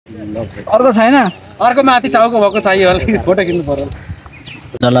अर्को छैन अर्को माथि टाउको भएको चाहियो होला फोटो खिच्नु पर्यो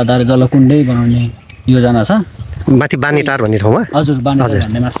जलाधार जलकुण्डै बनाउने योजना छ माथि बानीटार भन्ने ठाउँमा हजुर बानीटार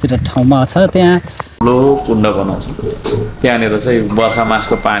भन्ने मास्तिर ठाउँमा छ त्यहाँ ठुलो कुण्ड बनाउँछ त्यहाँनिर चाहिँ बर्खा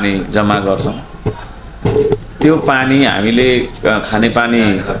मासको पानी जम्मा गर्छौँ त्यो पानी हामीले खानेपानी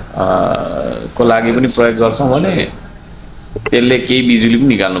को लागि पनि प्रयोग गर्छौँ भने त्यसले केही बिजुली पनि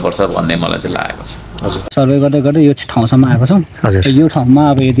निकाल्नुपर्छ भन्ने मलाई चाहिँ लागेको छ हजुर सर्वे गर्दै गर्दै यो ठाउँसम्म आएको छौँ यो ठाउँमा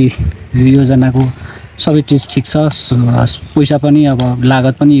अब यदि योजनाको सबै चिज ठिक छ पैसा पनि अब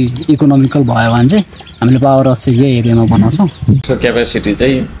लागत पनि इकोनोमिकल भयो भने चाहिँ हामीले पावर हाउस चाहिँ यही एरियामा बनाउँछौँ त्यसको क्यापेसिटी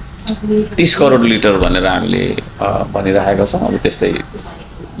चाहिँ 30 करोड लिटर भनेर हामीले भनिरहेका छौँ अब त्यस्तै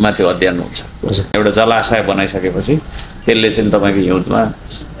माथि अध्ययन हुन्छ एउटा जलाशय बनाइसकेपछि त्यसले चाहिँ तपाईँको हिउँदमा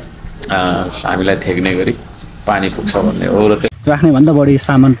हामीलाई थेग्ने गरी पानी पुग्छ भन्ने हो र राख्ने भन्दा बढी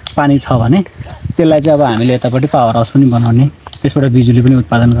सामान पानी छ भने त्यसलाई चाहिँ अब हामीले यतापट्टि पावर हाउस पनि बनाउने त्यसबाट बिजुली पनि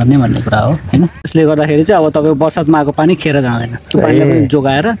उत्पादन गर्ने भन्ने कुरा हो हैन त्यसले गर्दाखेरि चाहिँ अब तपाईको बर्सातमा आएको पानी खेर जाँदैन त्यो पानीलाई पनि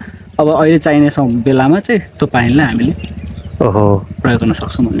जोगाएर अब अहिले चाहिने बेलामा चाहिँ त्यो पानीलाई हामीले प्रयोग गर्न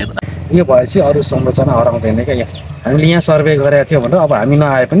सक्छौँ भन्ने कुरा यो भएपछि अरू संरचना हराउँदैन क्या यहाँ हामीले यहाँ सर्वे गरेको थियो भने अब हामी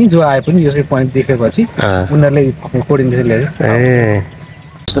नआए पनि जो आए पनि यसरी पोइन्ट देखेपछि उनीहरूले कोर्डिनेसन ल्याएछ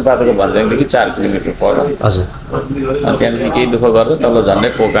बाटोको भन्ज्याङदेखि 4 किलोमिटर पर हजुर अनि त्यहाँदेखि केही दुःख गरेर तल झन्डै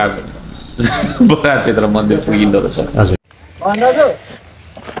पोका बोरा क्षेत्र मन्दिर पुगिँदो रहेछ हजुर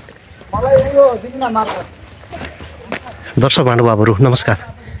दर्शक महानुभावहरू नमस्कार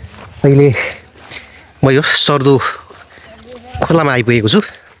अहिले म यो सर्दो खोलामा आइपुगेको छु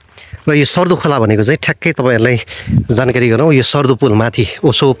र यो सर्दो खोला भनेको चाहिँ ठ्याक्कै तपाईँहरूलाई जानकारी गरौँ यो सर्दो पुल माथि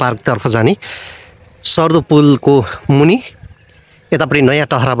ओसो पार्कतर्फ जाने सर्दो पुलको मुनि यतापट्टि नयाँ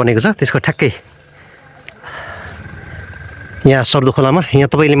टहरा बनेको छ त्यसको ठ्याक्कै यहाँ सर्दो खोलामा यहाँ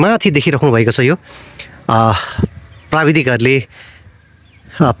तपाईँले माथि देखिराख्नु भएको छ यो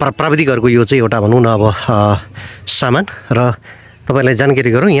प्राविधिकहरूको यो चाहिँ एउटा भनौँ न अब सामान र तपाईँलाई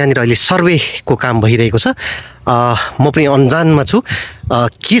जानकारी गरौँ यहाँनिर अहिले सर्वेको काम भइरहेको छ म पनि अन्जानमा छु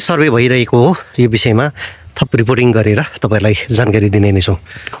के सर्वे भइरहेको हो यो विषयमा थप रिपोर्टिङ गरेर तपाईँहरूलाई जानकारी दिने नै छौँ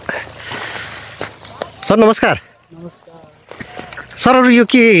सर नमस्कार सरहरू यो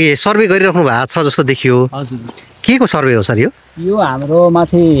के सर्वे गरिराख्नु भएको छ जस्तो देखियो हजुर के को सर्वे हो सर यो हाम्रो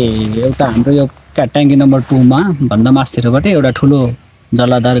माथि एउटा हाम्रो यो ट्याङ्की नम्बर 2 मा भन्दा मास्तिरबाट एउटा ठुलो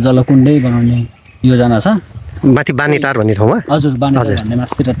जलाधार जलकुण्डै बनाउने योजना छ माथि बानीटार भन्ने ठाउँमा हजुर बानीटार भन्ने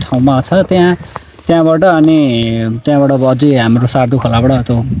मास्तिर ठाउँमा छ त्यहाँबाट अनि त्यहाँबाट अब अझै हाम्रो सार्दो खोलाबाट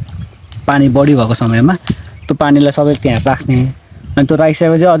त्यो पानी बढी भएको समयमा त्यो पानीलाई सबै त्यहाँ राख्ने अनि त्यो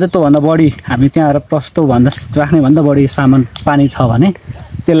राखिसकेपछि अझै त्योभन्दा बढी हामी त्यहाँ राख्ने भन्दा बढी सामान पानी छ भने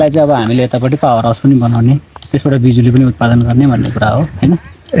त्यसलाई चाहिँ अब हामीले यतापट्टि पावर हाउस पनि बनाउने त्यसबाट बिजुली पनि उत्पादन गर्ने भन्ने कुरा हो हैन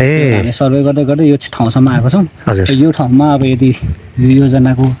हामी सर्वे गर्दै गर्दै यो ठाउँसम्म आएको छौँ यो ठाउँमा अब यदि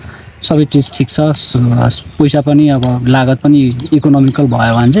योजनाको सबै चिज ठिक छ पैसा पनि अब लागत पनि इकोनोमिकल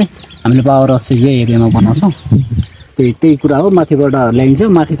भयो भने चाहिँ हामीले पावर हाउस चाहिँ यही एरियामा बनाउँछौँ त्यही कुरा हो माथिबाट ल्याइन्छ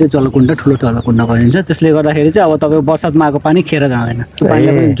माथि चाहिँ जलकुण्ड ठुलो जलकुण्ड गरिन्छ त्यसले गर्दाखेरि चाहिँ अब तपाईँको बर्सातमा आएको पानी खेर जाँदैन त्यो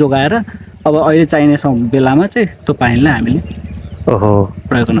पानीलाई पनि जोगाएर अब अहिले चाहिने बेलामा चाहिँ त्यो पानीलाई हामीले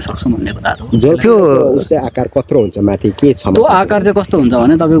प्रयोग गर्न सक्छौँ भन्ने कुराहरू जो त्यो उसले आकार कत्रो हुन्छ माथि के छ त्यो आकार चाहिँ कस्तो हुन्छ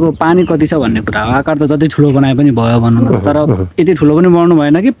भने तपाईँको पानी कति छ भन्ने कुरा हो आकार त जति ठुलो बनाए पनि भयो भनौँ न तर यति ठुलो पनि बनाउनु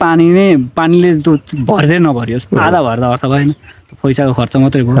भएन कि पानीले त्यो भर्दै नभरियोस् आधा भर्दा अर्थ भएन पैसाको खर्च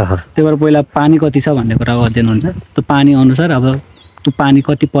मात्रै भयो त्यही भएर पहिला पानी कति छ भन्ने कुराको अध्ययन हुन्छ त्यो पानी अनुसार अब त्यो पानी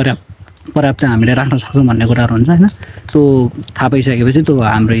कति पर्याप्त हामीले राख्न सक्छौँ भन्ने कुराहरू हुन्छ होइन त्यो थाहा पाइसकेपछि त्यो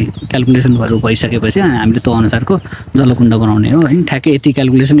हाम्रो क्यालकुलेसनहरू भइसकेपछि हामीले त्यो अनुसारको जलकुण्ड बनाउने हो होइन ठ्याक्कै यति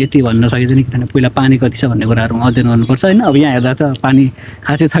क्यालकुलेसन यति भन्न सकिँदैन किनभने पहिला पानी कति छ भन्ने कुराहरू अध्ययन गर्नुपर्छ होइन अब यहाँ हेर्दा त पानी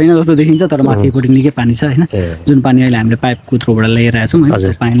खासै छैन जस्तो देखिन्छ तर माथिपट्टि निकै पानी छ होइन जुन पानी अहिले हामीले पाइपको थ्रुबाट ल्याइरहेको छौँ होइन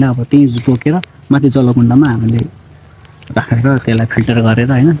त्यो पानीलाई अब त्यहीँ रोकेर माथि जलकुण्डमा हामीले राखेर त्यसलाई फिल्टर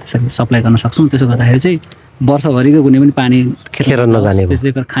गरेर होइन त्यसरी सप्लाई गर्न सक्छौँ त्यसो गर्दाखेरि चाहिँ वर्षभरिको कुनै पनि पानी खेर नजाने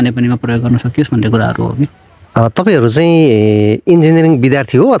त्यसले गर्दा खानेपानीमा प्रयोग गर्न सकियोस् भन्ने कुराहरू हो कि तपाईँहरू चाहिँ इन्जिनियरिङ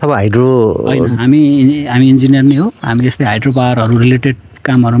विद्यार्थी हो अथवा हाइड्रो होइन हामी इन्जिनियर नै हो हामी यस्तै हाइड्रो पावरहरू रिलेटेड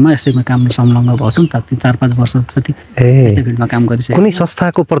कामहरूमा यस्तैमा काम संलग्न भएको छौँ 4-5 वर्ष जति यस्तै फिल्डमा काम गरिसकेको कुनै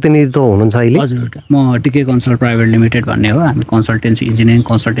संस्थाको प्रतिनिधित्व हुनुहुन्छ अहिले हजुर म टिके कन्सल्ट प्राइभेट लिमिटेड भन्ने हो हामी कन्सल्टेन्सी इन्जिनियरिङ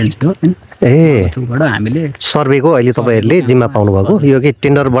कन्सल्टेन्सी हो हैन त्योबाट हामीले सर्वेको अहिले तपाईँहरूले जिम्मा पाउनु भएको यो के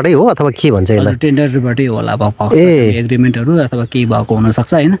टेन्डरबाटै हो अथवा के भन्छ यसलाई टेन्डरबाटै होला अब एग्रिमेन्टहरू अथवा केही भएको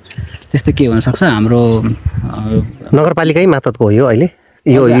हुनसक्छ होइन त्यस्तै के हुनसक्छ हाम्रो नगरपालिकै मातहतको हो यो अहिले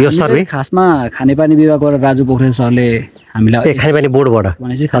यो सर्वे खासमा खानेपानी विभागबाट राजु पोखरेल सरले हामीलाई खानेपानी बोर्डबाट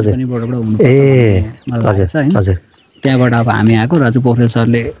भनेपछि खानेपानी बोर्डबाट हुनुपर्छ होइन त्यहाँबाट अब हामी आएको राजु पोखरेल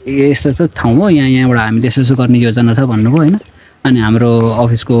सरले यस्तो ठाउँ हो यहाँबाट हामीले यसो गर्ने योजना छ भन्नुभयो होइन अनि हाम्रो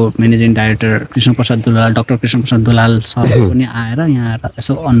अफिसको managing director Krishnaprasad Dulal doctor Krishnaprasad Dulal sir पनि आएर यहाँ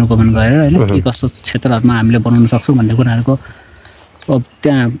यसो अनुगमन गरेर होइन के कस्तो क्षेत्रहरूमा हामीले बनाउन सक्छौँ भन्ने कुराहरूको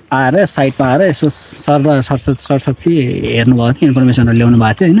त्यहाँ आएर साइटमा आएर यसो सरसर्ती हेर्नुभएको थियो इन्फर्मेसनहरू ल्याउनु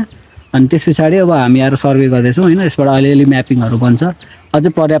भएको थियो होइन अनि त्यस पछाडि अब हामी आएर सर्वे गर्दैछौँ होइन यसबाट अलिअलि म्यापिङहरू बन्छ अझै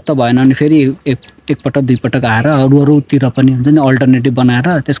पर्याप्त भएन भने फेरि एकपटक दुईपटक आएर अरूतिर पनि हुन्छ नि अल्टरनेटिभ बनाएर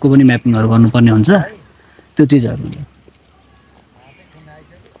त्यसको पनि म्यापिङहरू गर्नुपर्ने हुन्छ त्यो चिजहरू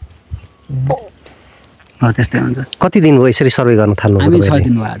त्यस्तै हुन्छ कति दिन भयो यसरी सर्वे गर्न थाल्नु हामी 6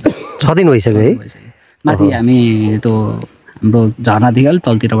 दिन भयो आज 6 दिन भइसक्यो है माथि हामी त्यो हाम्रो झरनादेखि अलिक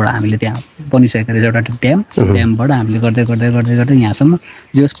तलतिरबाट हामीले त्यहाँ बनिसकेको रहेछ एउटा ड्यामबाट हामीले गर्दै गर्दै गर्दै गर्दै यहाँसम्म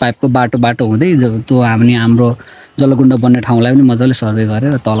जोस पाइपको बाटो हुँदै त्यो हाम्रो जलकुण्ड बन्ने ठाउँलाई पनि मजाले सर्वे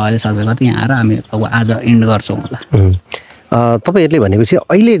गरेर तल अहिले सर्वे गर्दै यहाँ आएर हामी अब आज एन्ड गर्छौँ होला तपाईँहरूले भनेपछि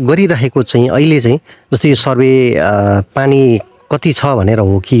अहिले गरिरहेको चाहिँ अहिले चाहिँ जस्तो यो सर्वे पानी कति छ भनेर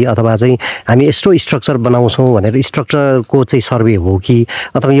हो कि अथवा चाहिँ हामी यस्तो स्ट्रक्चर बनाउँछौँ भनेर स्ट्रक्चरको चाहिँ सर्वे हो कि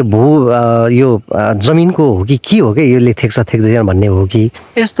अथवा यो जमिनको हो कि के हो क्या यसले थेक्दैन भन्ने हो कि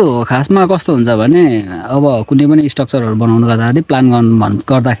यस्तो हो खासमा कस्तो हुन्छ भने अब कुनै पनि स्ट्रक्चरहरू बनाउनु गर्दाखेरि प्लान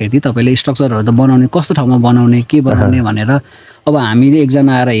गर्दाखेरि तपाईँले स्ट्रक्चरहरू त बनाउने कस्तो ठाउँमा बनाउने के बनाउने भनेर अब हामीले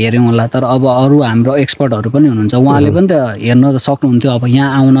एकजना आएर हेऱ्यौँ होला तर अब अरू हाम्रो एक्सपर्टहरू पनि हुनुहुन्छ उहाँले पनि त हेर्न त सक्नुहुन्थ्यो अब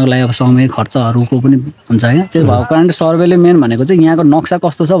यहाँ आउनलाई अब समय खर्चहरूको पनि हुन्छ होइन त्यो भएको कारणले सर्वेले मेन भनेको चाहिँ यहाँको नक्सा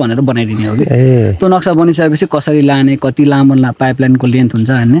कस्तो छ भनेर बनाइदिने हो कि त्यो नक्सा बनिसकेपछि कसरी लाने कति लामो पाइपलाइनको लेन्थ हुन्छ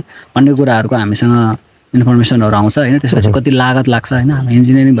भन्ने कुराहरूको हामीसँग इन्फर्मेसनहरू आउँछ होइन त्यसपछि कति लागत लाग्छ होइन हामी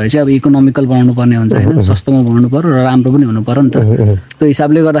इन्जिनियरिङ भएपछि अब इकोनोमिकल बनाउनु पर्ने हुन्छ होइन सस्तोमा बनाउनु पऱ्यो र राम्रो पनि हुनु पऱ्यो नि त त्यो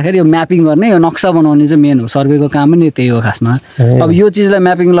हिसाबले गर्दाखेरि यो म्यापिङ गर्ने यो नक्सा बनाउने चाहिँ मेन हो सर्वेको काम पनि त्यही हो खासमा अब यो चिजलाई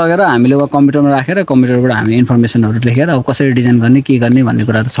म्यापिङ लगेर हामीले अब कम्प्युटरमा राखेर कम्प्युटरबाट हामी इन्फर्मेसनहरू लेखेर अब कसरी डिजाइन गर्ने के गर्ने भन्ने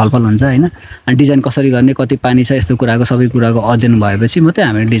कुराहरू छलफल हुन्छ होइन अनि डिजाइन कसरी गर्ने कति पानी छ यस्तो कुराको सबै कुराको अध्ययन भएपछि मात्रै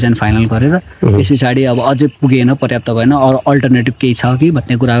हामीले डिजाइन फाइनल गरेर त्यस पछाडि अब अझै पुगेन पर्याप्त भएन अल्टरनेटिभ केही छ कि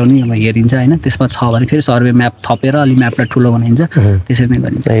भन्ने कुराहरू नि अब हेरिन्छ होइन त्यसमा छ भने फेरि सर्वे म्याप थपेर अलि म्यापलाई ठुलो बनाइन्छ त्यसरी नै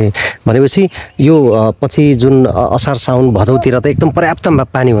गरिन्छ भनेपछि यो पछि जुन असार साउन भदौतिर त एकदम पर्याप्त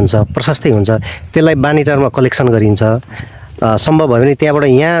पानी हुन्छ प्रशस्तै हुन्छ त्यसलाई बानीटारमा कलेक्सन गरिन्छ सम्भव भयो भने त्यहाँबाट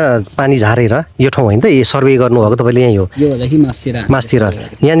यहाँ पानी झारेर यो ठाउँ होइन त यो सर्वे गर्नुभएको तपाईँले यहीँ हो मासतिर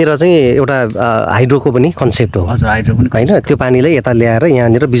यहाँनिर चाहिँ एउटा हाइड्रोको पनि कन्सेप्ट हो होइन त्यो पानीलाई यता ल्याएर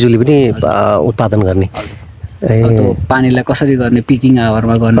यहाँनिर बिजुली पनि उत्पादन गर्ने त्यो पानीलाई कसरी गर्ने पिकिङ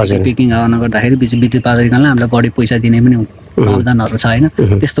आवरमा गर्ने पिकिङ आवरमा गर्दाखेरि विद्युत प्राधिकरणलाई हामीलाई बढी पैसा दिने पनि प्रावधानहरू छ होइन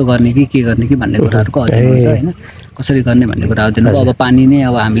त्यस्तो गर्ने कि के गर्ने कि भन्ने कुराहरूको अध्ययन हुन्छ होइन कसरी गर्ने भन्ने कुरा अध्ययन अब पानी नै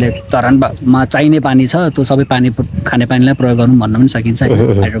अब हामीले धरानमा चाहिने पानी छ त्यो सबै पानी खाने पानीलाई प्रयोग गरौँ भन्न पनि सकिन्छ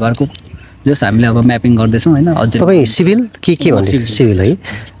होइन हाइड्रोपावरको जस हामीले अब म्यापिङ गर्दैछौँ होइन तपाईँ सिभिल के भन्नु सिभिल है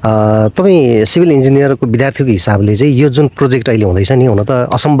तपाईँ सिभिल इन्जिनियरको विद्यार्थीको हिसाबले चाहिँ यो जुन प्रोजेक्ट अहिले हुँदैछ नि हुन त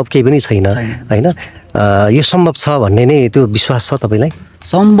असम्भव केही पनि छैन होइन यो सम्भव छ भन्ने नै त्यो विश्वास छ तपाईँलाई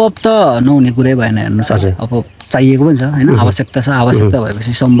सम्भव त नहुने कुरै भएन हेर्नुहोस् हजुर अब चाहिएको पनि छ होइन आवश्यकता छ आवश्यकता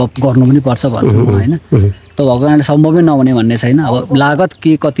भएपछि सम्भव गर्नु पनि पर्छ भन्छु म होइन त्यो भएको कारणले सम्भवै नहुने भन्ने छैन अब लागत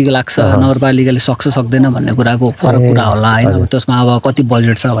के कति लाग्छ नगरपालिकाले सक्छ सक्दैन भन्ने कुराको फरक कुरा होला होइन अब त्यसमा अब कति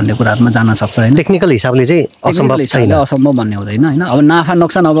बजेट छ भन्ने कुराहरूमा जान सक्छ होइन टेक्निकल हिसाबले चाहिँ असम्भव भन्ने हुँदैन होइन अब नाफा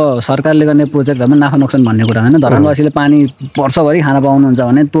नोक्सान अब सरकारले गर्ने प्रोजेक्टहरूमा नाफा नोक्सान भन्ने कुरा होइन धरानवासीले पानी वर्षभरि खान पाउनुहुन्छ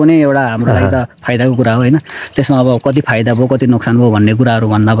भने त्यो नै एउटा हाम्रो लागि त फाइदाको कुरा हो होइन त्यसमा अब कति फाइदा भयो कति नोक्सान भयो भन्ने कुराहरू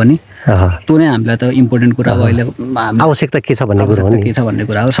भन्दा पनि त्यो नै हामीलाई त इम्पोर्टेन्ट कुरा हो अहिले आवश्यकता के छ भन्ने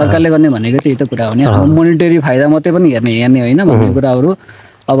कुरा हो सरकारले गर्ने भनेको त्यही त कुरा हो नि मोनिटरी फाइदा मात्रै पनि हेर्ने होइन भन्ने कुराहरू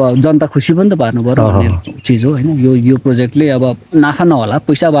अब जनता खुसी पनि त पार्नु पर्यो भन्ने चिज हो होइन यो प्रोजेक्टले अब नाफा नहोला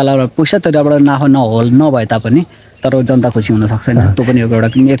पैसातिरबाट नाफा नभए तापनि तर जनता खुसी हुन सक्छ त्यो पनि एउटा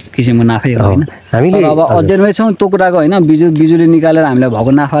एक किसिमको नाफै हो होइन हामीले अब अध्ययनमै छौँ त्यो कुराको होइन बिजुली निकालेर हामीलाई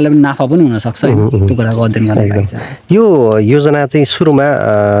भएको नाफाले पनि नाफा पनि हुनसक्छ होइन त्यो कुराको अध्ययन गर्न यो योजना चाहिँ सुरुमा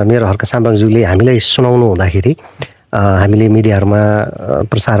मेरो हर्क साम्बाङज्यूले हामीलाई सुनाउनु हुँदाखेरि हामीले मिडियाहरूमा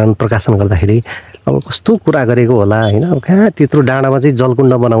प्रकाशन गर्दाखेरि अब कस्तो कुरा गरेको होला होइन अब कहाँ त्यत्रो डाँडामा चाहिँ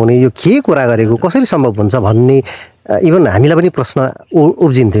जलकुण्ड बनाउने यो के कुरा गरेको कसरी सम्भव हुन्छ भन्ने इभन हामीलाई पनि प्रश्न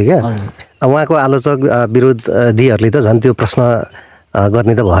उब्जिन्थ्यो क्या उहाँको आलोचक विरोधीहरूले त झन् त्यो प्रश्न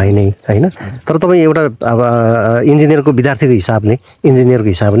गर्ने त भए नै होइन तर तपाईँ एउटा अब इन्जिनियरको विद्यार्थीको हिसाबले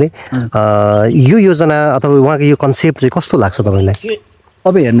यो योजना अथवा उहाँको यो कन्सेप्ट चाहिँ कस्तो लाग्छ तपाईँलाई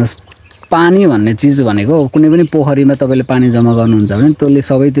अब हेर्नुहोस् पानी भन्ने चिज भनेको कुनै पनि पोखरीमा तपाईँले पानी जम्मा गर्नुहुन्छ भने त्यसले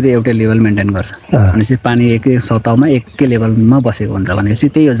सबैतिर एउटै लेभल मेन्टेन गर्छ भनेपछि पानी एकै सतहमा एकै लेभलमा बसेको हुन्छ भनेपछि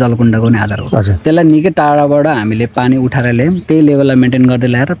त्यही हो जलकुण्डको नै आधार हो त्यसलाई निकै टाढाबाट हामीले पानी उठाएर ल्यायौँ त्यही लेभललाई मेन्टेन गर्दै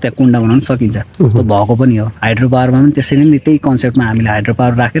ल्याएर त्यहाँ कुण्ड बनाउन सकिन्छ त्यो भएको पनि हो हाइड्रो पावरमा पनि त्यसरी नै त्यही कन्सेप्टमा हामीले हाइड्रो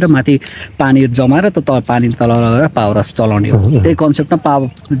पावर राखेर माथि पानी जमाएर पानी तल लगेर पावर हाउस चलाउने हो त्यही कन्सेप्टमा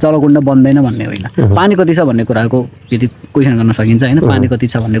जलकुण्ड बन्दैन भन्ने होइन पानी कति छ भन्ने कुराको यदि क्वेसन गर्न सकिन्छ होइन पानी कति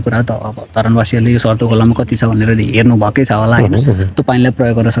छ भन्ने कुरा त अब धरानवासीहरूले यो सर्दो खोलामा कति छ भनेर हेर्नु भएकै छ होला होइन त्यो पानीलाई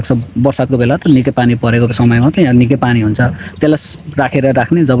प्रयोग गर्न सक्छ बर्सातको बेला त निकै पानी परेको समयमा त यहाँ निकै पानी हुन्छ त्यसलाई राखेर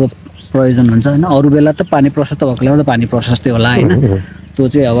राख्ने जब प्रयोजन हुन्छ होइन अरू बेला त पानी प्रशस्त भएको बेला त पानी प्रशस्तै होला होइन त्यो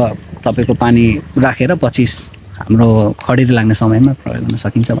चाहिँ अब तपाईँको पानी राखेर पछि हाम्रो खडेरी लाग्ने समयमा प्रयोग गर्न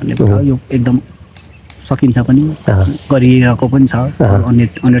सकिन्छ भन्ने कुरा हो यो एकदम सकिन्छ पनि गरिएको पनि छ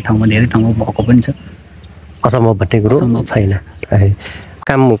अन्य ठाउँमा धेरै ठाउँमा भएको पनि छ असम्भव भन्ने कुरो छैन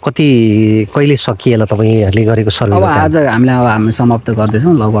काम कहिले सकिएला तपाईँहरूले गरेको सर्वे अब आज हामी समाप्त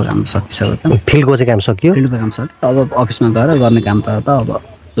गर्दैछौँ लगभग हाम्रो सकिसक्यो काम फिल्डको चाहिँ काम सकियो फिल्डको काम सक्यो अब अफिसमा गएर गर्ने काम त अब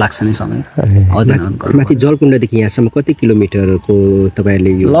लाग्छ नै समय माथि जलकुण्डदेखि यहाँसम्म कति किलोमिटरको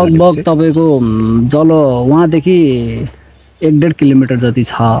तपाईँहरूले यो लगभग तपाईँको वहाँदेखि 1.5 किलोमिटर जति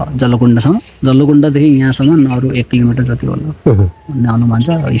छ जलकुण्डसम्म जलकुण्डदेखि यहाँसम्म अरू 1 किलोमिटर जति होला भन्ने अनुमान छ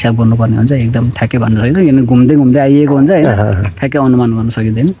हिसाब गर्नुपर्ने हुन्छ एकदम ठ्याक्कै भन्न सकिँदैन किनभने घुम्दै घुम्दै आइएको हुन्छ होइन ठ्याक्कै अनुमान गर्न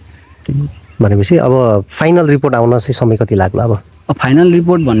सकिँदैन भनेपछि अब फाइनल रिपोर्ट आउन चाहिँ समय कति लाग्ला अब फाइनल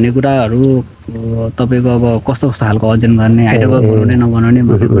रिपोर्ट भन्ने कुराहरू तपाईँको अब कस्तो कस्तो खालको अध्ययन गर्ने हाइड्रोपावर बनाउने नबनाउने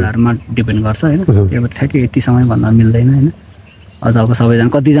भन्ने कुराहरूमा डिपेन्ड गर्छ होइन त्यो अब ठ्याक्कै यति समय भन्न मिल्दैन होइन अझ अब सबैजना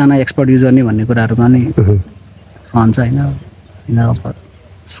कतिजना एक्सपर्ट युज गर्ने भन्ने कुराहरूमा नै रहन्छ होइन अब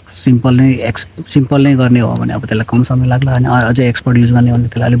सिम्पल नै गर्ने हो भने अब त्यसलाई कम समय लाग्ला अनि अझै एक्सपर्ट युज गर्ने भने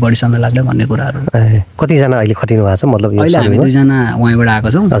त्यसलाई अलिक बढी समय लाग्ला भन्ने कुराहरू कतिजना अहिले खटिनु भएको छ मतलब अहिले हामी 2 जना वहीँबाट आएको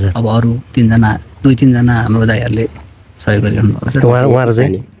छौँ अब अरू 2-3 जना हाम्रो दाइहरूले सहयोग गरिरहनु भएको छ उहाँहरू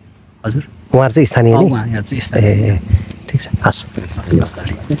चाहिँ हजुर उहाँहरू चाहिँ स्थानीय नै उहाँहरू चाहिँ स्थानीय ठिक छ हस्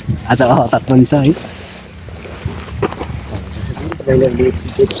आज हतार पनि छ है र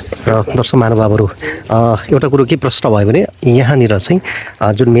दर्शक महानुभावहरू एउटा कुरो के प्रश्न भयो भने यहाँनिर चाहिँ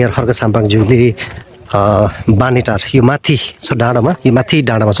जुन मेयर खड्ग साम्पाङज्यूले बानेटार यो माथि छ डाँडामा यो माथि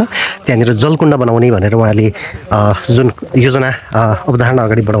डाँडामा छ त्यहाँनिर जलकुण्ड बनाउने भनेर उहाँले जुन योजना अवधारणा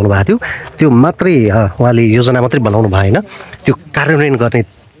अगाडि बढाउनु भएको थियो त्यो मात्रै उहाँले योजना मात्रै बनाउनु भएन त्यो कार्यान्वयन गर्ने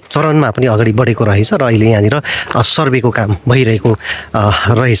चरणमा पनि अगाडि बढेको रहेछ र अहिले यहाँनिर सर्वेको काम भइरहेको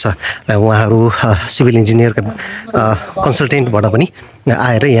रहेछ उहाँहरू सिभिल इन्जिनियरका कन्सल्टेन्टबाट पनि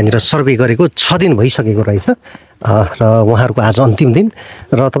आएर यहाँनिर सर्वे गरेको 6 दिन भइसकेको रहेछ र उहाँहरूको आज अन्तिम दिन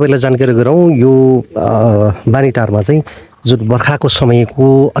र तपाईँलाई जानकारी गरौँ यो बानीटारमा चाहिँ जुन बर्खाको समयको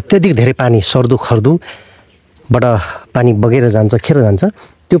अत्याधिक धेरै पानी सर्दो खर्दोबाट पानी बगेर जान्छ खेर जान्छ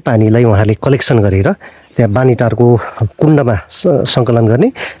त्यो पानीलाई उहाँले कलेक्सन गरेर त्यहाँ बानीटारको कुण्डमा सङ्कलन गर्ने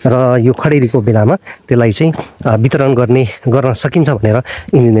र यो खडेरीको बेलामा त्यसलाई चाहिँ वितरण गर्न सकिन्छ भनेर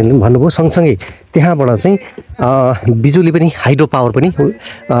इन्जिनियरले भन्नुभयो सँगसँगै त्यहाँबाट चाहिँ बिजुली पनि हाइड्रो पावर पनि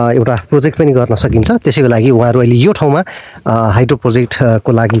एउटा प्रोजेक्ट पनि गर्न सकिन्छ त्यसैको लागि उहाँहरू अहिले यो ठाउँमा हाइड्रो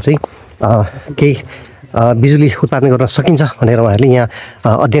प्रोजेक्टको लागि चाहिँ केही बिजुली उत्पादन गर्न सकिन्छ भनेर उहाँहरूले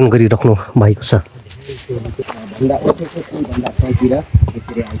यहाँ अध्ययन गरिराख्नु भएको छ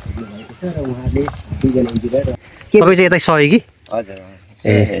तपाईँ चाहिँ यतै सहयोगी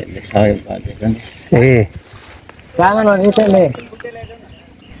ए सामानहरू यतैले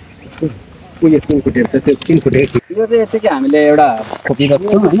उयो 3 फुटेर छ त्यो 3 फुटे यो चाहिँ यतिकै हामीले एउटा खोपिरहेको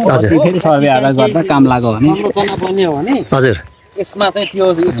छौँ होइन पछि फेरि सर्वे आएर गर्दा काम लाग्यो भने संरचना बन्यो भने हजुर यसमा चाहिँ त्यो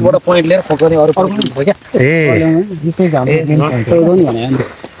यसबाट पोइन्ट लिएर फोकस गर्ने अरू पनि छ क्या यो चाहिँ हाम्रो भने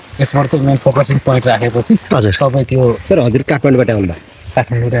यसबाट चाहिँ मेन फोकसिङ पोइन्ट राखेपछि हजुर सबै त्यो सर हजुर काठमाडौँबाट आउनुभयो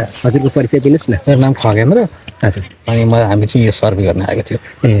काठमाडौँ हजुरको परिचय दिनुहोस् न मेरो नाम खगेन्द्र हजुर अनि हामी चाहिँ यो सर्वे गर्न आएको थियो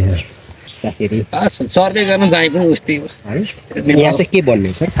सर्वे गर्न जाइ पनि उस्तै हो यहाँ चाहिँ के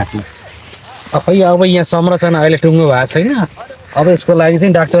भन्ने सर खासमा अब यहाँ संरचना अहिले टुङ्गो भएको छैन अब यसको लागि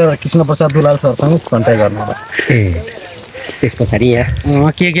चाहिँ डाक्टर कृष्ण प्रसाद दुलाल सरसँग कन्ट्याक्ट गर्नु ए त्यस पछाडि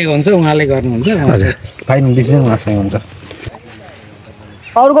यहाँ के हुन्छ उहाँले गर्नुहुन्छ हजुर फाइनल डिसिजन उहाँसँग हुन्छ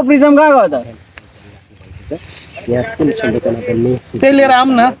अर्को प्रिजम कहाँ गयो त यहाँ कुन संरचना बन्ने त्यही लिएर आउँ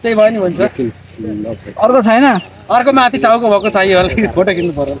न त्यही भयो नि भन्छ अर्को छैन अर्को माथि टाउको भएको चाहियो होला फोटो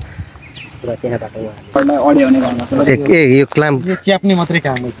किन्नु पर्यो पुरा त्यहाँबाट अडियो गर्ने यो क्ल्याम्प यो च्याप्ने मात्रै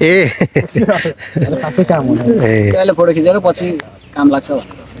काम हो ए खासै काम हुने ए त्यसले फोटो खिचेर पछि काम लाग्छ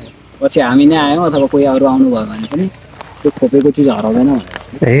भनेर पछि हामी नै आयौँ अथवा कोही अरू आउनुभयो भने पनि त्यो खोपेको चिज हराउँदैन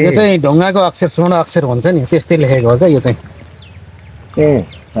यो चाहिँ ढुङ्गाको अक्षर स्वर्ण अक्षर हुन्छ नि त्यस्तै लेखेको हो क्या यो चाहिँ ए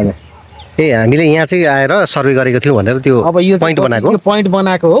हजुर ए हामीले यहाँ चाहिँ आएर सर्वे गरेको थियौँ भनेर त्यो अब यो पोइन्ट बनाएको यो पोइन्ट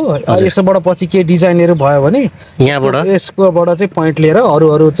बनाएको हो। यसबाट पछि के डिजाइनहरू भयो भने यहाँबाट यसकोबाट चाहिँ पोइन्ट लिएर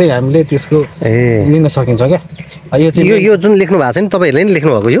अरू चाहिँ हामीले त्यसको लिन सकिन्छ क्या। यो चाहिँ यो जुन लेख्नु भएको छ नि तपाईँहरूले नि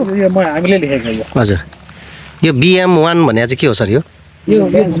लेख्नु भएको यो हामीले लेखेको यो। हजुर यो BM1 भने चाहिँ के हो सर यो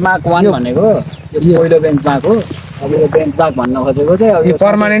बेन्चमार्क 1 भनेको यो पहिलो बेन्चमार्क हो। अब यो बेन्चमार्क भन्न खोजेको चाहिँ अब यो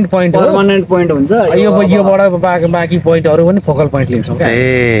पर्मानेन्ट पोइन्ट हो। पर्मानेन्ट पोइन्ट हुन्छ। योबाट बाँकी पोइन्टहरू पनि फोकल पोइन्ट लिन्छौँ क्या।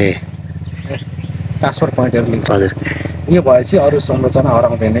 ए ट्रान्सफर पोइन्टहरू लिन्छौँ। हजुर यो भएपछि अरू संरचना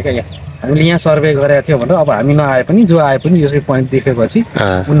हराउँदैन क्या। यहाँ हामीले यहाँ सर्वे गरेको थियो भनेर अब हामी नआए पनि जो आए पनि यो पोइन्ट देखेपछि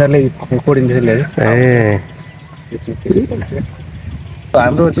उनीहरूले कोर्डिनेसन ल्याएपछि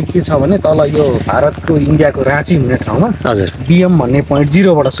हाम्रो चाहिँ के छ भने तल यो भारतको इन्डियाको राँची हुने ठाउँमा हजुर BM भन्ने पोइन्ट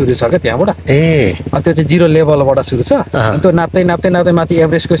 0बाट सुरु छ क्या त्यहाँबाट। त्यो चाहिँ 0 लेभलबाट सुरु छ। त्यो नाप्दै माथि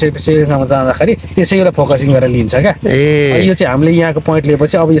एभरेस्टको सेसम्म जाँदाखेरि त्यसैलाई फोकसिङ गरेर लिन्छ क्या। यो चाहिँ हामीले यहाँको पोइन्ट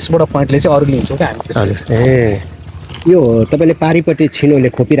लिएपछि अब यसबाट पोइन्टले चाहिँ अरू लिन्छौँ क्या हामी। यो तपाईँले पारिपट्टि छिनोले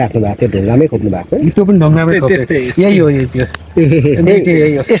खोपिराख्नु भएको थियो ढुङ्गामै खोप्नु भएको त्यो पनि ढुङ्गामै यही हो त्यो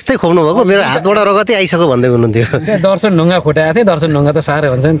यस्तै खोप्नु भएको मेरो हातबाट रगतै आइसक्यो भन्दै हुनुहुन्थ्यो। दर्शन ढुङ्गा खोटाएको थियो। दर्शन ढुङ्गा त साह्रै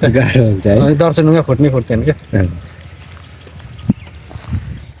हुन्छ नि त। गाह्रो हुन्छ है। दर्शन ढुङ्गा खोट्दैन क्या।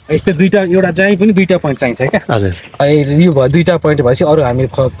 यस्तै एउटा चाहिँ पनि 2टा पोइन्ट चाहिन्छ क्या। हजुर यो भयो 2टा पोइन्ट भएपछि अरू हामी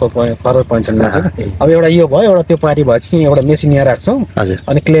फरक पोइन्टहरू ल्याउँछ क्या। अब एउटा यो भयो एउटा त्यो पारी भएपछि एउटा मेसिन यहाँ राख्छौँ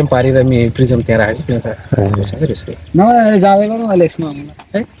हजुर अनि क्लेम पारेर प्रिजम त्यहाँ राखेको छ त्यो नभए जाँदै गरौँ अहिले यसमा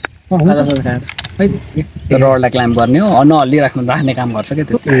है रडलाई क्लाइम्ब गर्ने हो नहल्ली राख्ने काम गर्छ क्या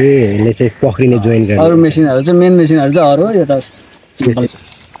त्यो। यसले चाहिँ पक्रिने जोइन गर्ने। अरू मेसिनहरू चाहिँ मेन मेसिनहरू चाहिँ अरू हो। यो त सिम्पल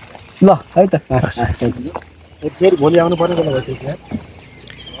ल है त। फेरि भोलि आउनु पर्यो।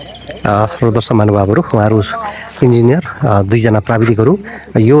 दर्शक महानुभावहरू उहाँहरू इन्जिनियर 2जना प्राविधिकहरू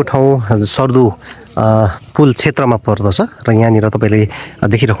यो ठाउँ सर्दु पुल क्षेत्रमा पर्दछ र यहाँनिर तपाईँले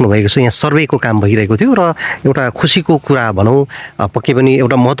देखिराख्नु भएको छ यहाँ सर्वेको काम भइरहेको थियो र एउटा खुसीको कुरा भनौँ पक्कै पनि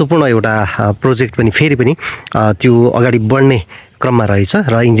एउटा महत्त्वपूर्ण एउटा प्रोजेक्ट पनि फेरि पनि त्यो अगाडि बढ्ने क्रममा रहेछ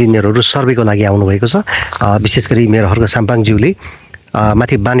र इन्जिनियरहरू सर्वेको लागि आउनुभएको छ। विशेष गरी मेरो हर्क साम्पाङज्यूले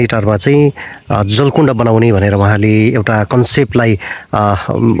माथि बानीटारमा चाहिँ जलकुण्ड बनाउने भनेर उहाँले एउटा कन्सेप्टलाई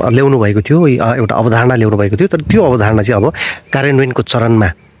ल्याउनु भएको थियो एउटा अवधारणा ल्याउनु भएको थियो। तर त्यो अवधारणा चाहिँ अब कार्यान्वयनको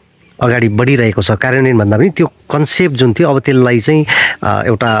चरणमा अगाडि बढिरहेको छ। कार्यान्वयन भन्दा पनि त्यो कन्सेप्ट जुन थियो अब त्यसलाई चाहिँ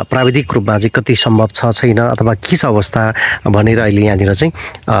एउटा प्राविधिक रूपमा चाहिँ कति सम्भव छ छैन अथवा के छ अवस्था भनेर अहिले यहाँनिर चाहिँ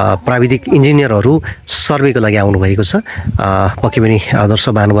प्राविधिक इन्जिनियरहरू सर्वेको लागि आउनुभएको छ। पक्कै पनि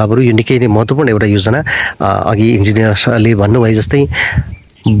दर्शक महानुभावहरू यो निकै नै महत्त्वपूर्ण एउटा योजना अघि इन्जिनियरले भन्नुभए जस्तै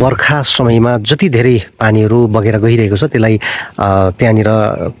बर्खा समयमा जति धेरै पानीहरू बगेर गइरहेको छ त्यसलाई त्यहाँनिर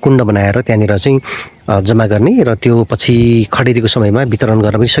कुण्ड बनाएर त्यहाँनिर चाहिँ जम्मा गर्ने र त्यो पछि खडेरीको समयमा वितरण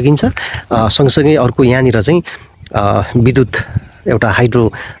गर्न पनि सकिन्छ। सँगसँगै अर्को यहाँनिर चाहिँ विद्युत एउटा हाइड्रो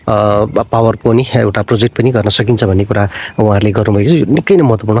पावरको नि एउटा प्रोजेक्ट पनि गर्न सकिन्छ भन्ने कुरा उहाँहरूले गर्नुभएको छ। यो निकै नै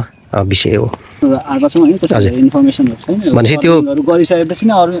महत्त्वपूर्ण विषय हो। आएको छौँ है त्यसको इन्फर्मेसनहरू छैन भनेपछि त्यो गरिसकेपछि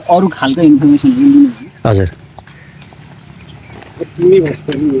नै अरू खालको इन्फर्मेसनहरू लिनु। हजुर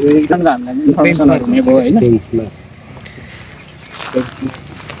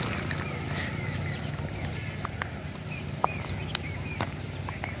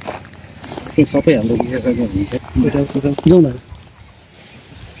सबै हाम्रो यसलाई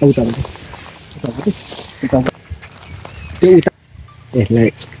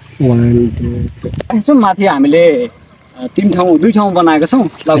माथि हामीले 2 ठाउँ बनाएको छौँ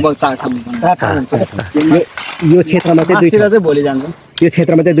लगभग 4 ठाउँ यो क्षेत्रमा चाहिँ भोलि जान्छौँ। यो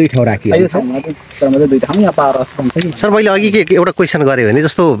क्षेत्रमा चाहिँ 2 ठाउँ राखियो। यो क्षेत्रमा चाहिँ 2 ठाउँ यहाँ पावर हाउस छ कि सर मैले अघि के एउटा क्वेसन गरेँ भने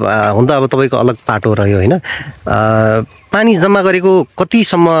जस्तो हुन त अब तपाईँको अलग पाटो रह्यो होइन पानी जम्मा गरेको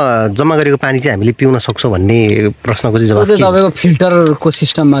कतिसम्म जम्मा गरेको पानी चाहिँ हामीले पिउन सक्छौँ भन्ने प्रश्नको चाहिँ जवाफ तपाईँको फिल्टरको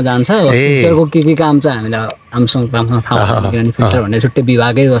सिस्टममा जान्छ। फिल्टरको के काम चाहिँ हामीलाई राम्रोसँग थाहा हुन्छ किनभने फिल्टर भन्ने छुट्टै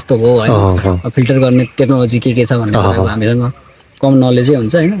विभागै जस्तो हो होइन। फिल्टर गर्ने टेक्नोलोजी के छ भन्ने हामीसँग कम नलेजै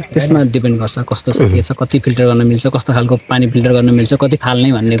हुन्छ होइन। त्यसमा डिपेन्ड गर्छ कस्तो छ के छ कति फिल्टर गर्न मिल्छ कस्तो खालको पानी फिल्टर गर्न मिल्छ कति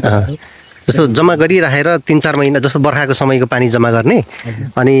फाल्ने भन्ने कुरा। जस्तो जम्मा गरिराखेर 3-4 महिना जस्तो बर्खाको समयको पानी जम्मा गर्ने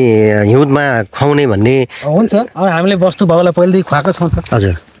अनि हिउँदमा खुवाउने भन्ने हुन्छ। अब हामीले वस्तु भाउलाई पहिलेदेखि खुवाएको छौँ त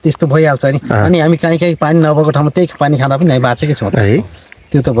हजुर त्यस्तो भइहाल्छ नि। अनि हामी काहीँ पानी नभएको ठाउँमा त्यही पानी खाँदा पनि हामी बाँचेकै छौँ है।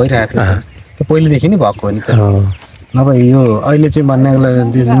 त्यो त भइरहेको थियो त्यो पहिलेदेखि नै भएको हो नि त। नभए यो अहिले चाहिँ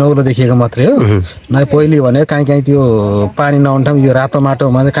भन्नेलाई नौलो देखिएको मात्रै हो। नभए पहिले भनेको काहीँ त्यो पानी नहुने ठाउँ यो रातो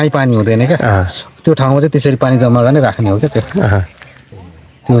माटोमा चाहिँ काहीँ पानी हुँदैन क्या। त्यो ठाउँमा चाहिँ त्यसरी पानी जम्मा गर्ने राख्ने हो क्या त्यो।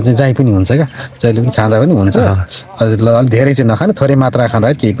 त्यो चाहिँ जाइ पनि हुन्छ क्या, जहिले पनि खाँदा पनि हुन्छ। अलिक धेरै चाहिँ नखाने, थोरै मात्रा खाँदा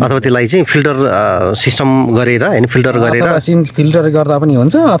केही पनि। अथवा त्यसलाई चाहिँ फिल्टर सिस्टम गरेर होइन फिल्टर गरेर फिल्टर गर्दा पनि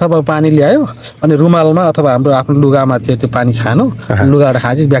हुन्छ, अथवा पानी ल्यायो अनि रुमालमा अथवा हाम्रो आफ्नो लुगामा त्यो पानी छानो, लुगाबाट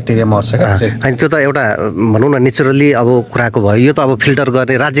खाएपछि ब्याक्टेरिया मर्छ क्या। अनि त्यो त एउटा भनौँ न नेचुरली अब कुराको भयो। यो त अब फिल्टर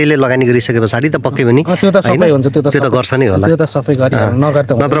गर्ने राज्यले लगानी गरिसके पछाडि त पक्कै पनि त्यो त सबै हुन्छ, त्यो त गर्छ नै होला। त्यो त सबै गरी नगर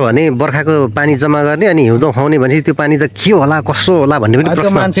त नत्र भने बर्खाको पानी जम्मा गर्ने अनि हिउँदो खुवाउने भनेपछि त्यो पानी त के होला कसो होला भन्ने पनि प्रश्न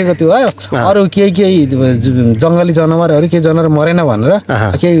मान्छेको त्यो आयो। अरू केही जङ्गली जनावरहरू केही जनावर मरेन भनेर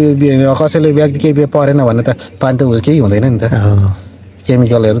केही कसैले व्यक्ति केही परेन भने त पानी त केही हुँदैन नि त।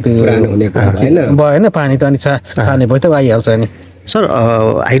 केमिकलहरू त्यो भएन, पानी त अनि छाने भए त आइहाल्छ नि। सर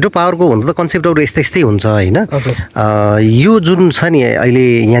हाइड्रो पावरको हुनु त कन्सेप्टहरू यस्तै हुन्छ होइन। यो जुन छ नि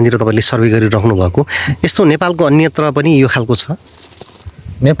अहिले यहाँनिर तपाईँले सर्वे गरिराख्नु भएको, यस्तो नेपालको अन्यत्र पनि यो खालको छ?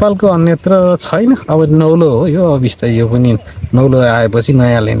 नेपालको अन्यत्र छैन। अब नौलो हो यो, बिस्तारै यो पनि नौलो आएपछि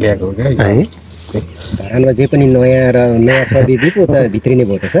नयाँ लाइन ल्याएको हो क्या है। धरानमा जे पनि नयाँ र नयाँ प्रविधि पो त भित्रिने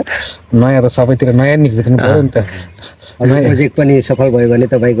भयो त सर। नयाँ त सबैतिर नयाँ भित्रिनु पऱ्यो नि त। प्रोजेक्ट पनि सफल भयो भने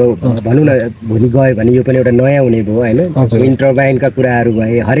तपाईँको भनौँ न भोलि गयो भने यो पनि एउटा नयाँ हुने भयो होइन। विन्ड टर्बाइनका कुराहरू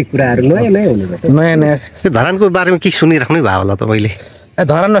भए, हरेक कुराहरू नयाँ नयाँ हुने भयो। नयाँ त्यो धरानको बारेमा के सुनिराख्नु भयो होला तपाईँले?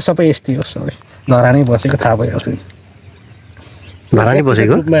 धरानमा सबै यस्तै हो, सबै धरानै बसेको थाहा भइहाल्छ। धरानै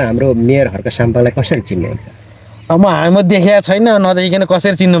बसेको हाम्रो मेयर हर्क साम्पालाई कसरी चिन्नुहुन्छ? अब म देखेको छैन, नदेखिकन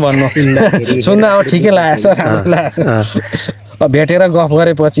कसरी चिन्नु भन्नु। सुन्न अब ठिकै लागेको छ, राम्रो लागेको छ। अब भेटेर गफ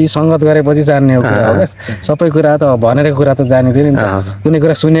गरेपछि सङ्गत गरेपछि जान्ने हो कुरा हो क्या। सबै कुरा त भनेर कुरा त जानिँदैन नि त, कुनै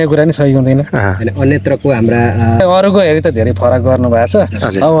कुरा सुनेको कुरा नि सही हुँदैन। अन्यत्रको हाम्रा अरूको हेरी त धेरै फरक गर्नु भएको छ।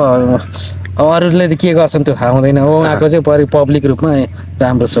 अब अरूले त के गर्छन् त्यो थाहा हुँदैन। उहाँको चाहिँ पब्लिक रूपमा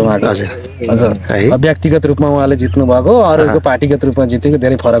राम्रो छ उहाँको। हजुर, व्यक्तिगत रूपमा उहाँले जित्नु भएको, अरूको पार्टीगत रूपमा जितेको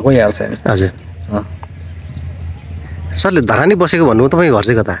धेरै फरक भइहाल्छ। हजुर सरले धरानी बसेको भन्नु, तपाईँको घर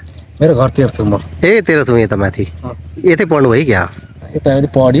चाहिँ कता? मेरो घर तेह्रथुम हो। तेह्रथुम यता माथि यतै पढ्नु भयो क्या? यता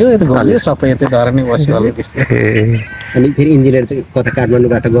पढ्यो, यता गयो, सबै यतै धरानी बस्यो होला त्यस्तै। अनि फेरि इन्जिनियर चाहिँ कता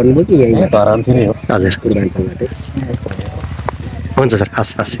काठमाडौँबाट गर्नुभयो कि यहीँ धरानतिरै हो? हजुर पूर्वाञ्चलबाटै। हुन्छ सर,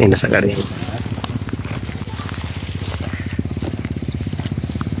 हस् हस् हिँड्नुहोस् अगाडि।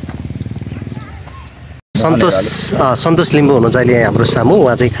 सन्तोष लिम्बू हुनुहुन्छ अहिले हाम्रो सामु।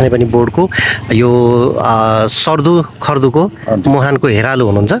 उहाँ चाहिँ खानेपानी बोर्डको यो सर्दु खर्दुको मुहानको हेरालु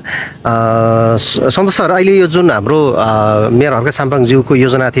हुनुहुन्छ। सन्तोष सर, अहिले यो जुन हाम्रो मेयर हर्क साम्पाङज्यूको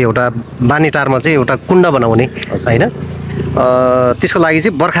योजना थियो एउटा बानेटारमा चाहिँ एउटा कुण्ड बनाउने होइन, त्यसको लागि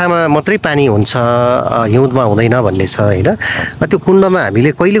चाहिँ बर्खामा मात्रै पानी हुन्छ, हिउँदमा हुँदैन भन्ने छ होइन। त्यो कुण्डमा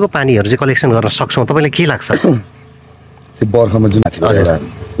हामीले कहिलेको पानीहरू चाहिँ कलेक्सन गर्न सक्छौँ, तपाईँलाई के लाग्छ? त्यो बर्खामा जुन एउटा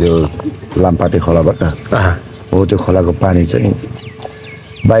यो लामपाते खोलाबाट हो, त्यो खोलाको पानी चाहिँ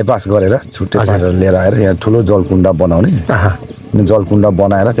बाइपास गरेर छुट्टै पारेर लिएर आएर यहाँ ठुलो जलकुण्ड बनाउने। अनि जलकुण्ड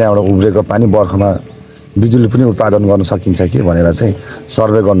बनाएर त्यहाँबाट उब्रेको पानी बर्खामा बिजुली पनि उत्पादन गर्न सकिन्छ कि भनेर चाहिँ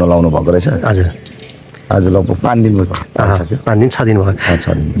सर्वे गर्न लाउनु भएको रहेछ। हजुर, आज लगभग 5 दिन भयो, 5 दिन 6 दिन भयो।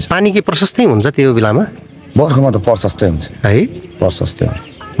 6 दिन पानी के प्रशस्तै हुन्छ त्यो बेलामा? बर्खामा त प्रशस्तै हुन्छ है, प्रशस्तै हुन्छ।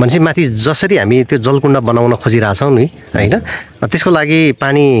 भनेपछि माथि जसरी हामी त्यो जलकुण्ड बनाउन खोजिरहेछौँ नि होइन, त्यसको लागि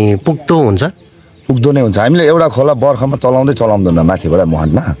पानी पुग्दो हुन्छ? पुग्दो नै हुन्छ। हामीले एउटा खोला बर्खामा चलाउँदैन माथिबाट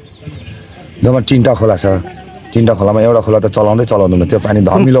मुहानमा। जब 3टा खोला छ, 3टा खोलामा एउटा खोला त चलाउँदैन, त्यो पानी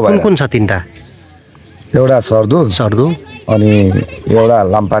धमिलो भयो। कुन छ 3टा? एउटा सर्दु अनि एउटा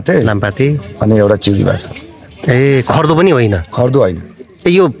लामपाते अनि एउटा चिउरीबा छ। खर्दो पनि होइन? खर्दो होइन,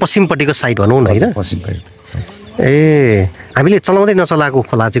 यो पश्चिमपट्टिको साइड भनौँ न होइन। पश्चिमपट्टि। हामीले चलाउँदै नचलाएको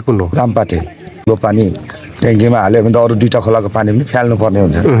खोला चाहिँ कुन हो? लामपाते। यो पानी ट्याङ्कीमा हाल्यो भने त अरू 2टा खोलाको पानी पनि फ्याल्नु पर्ने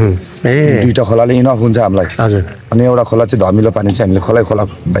हुन्छ। 2टा खोलाले इनफ हुन्छ हामीलाई। हजुर। अनि एउटा खोला चाहिँ धमिलो पानी चाहिँ हामीले खोला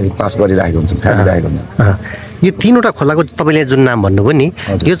पास गरिरहेको हुन्छ, फ्यालिरहेको हुन्छ। यो 3वटा खोलाको तपाईँले जुन नाम भन्नुभयो नि,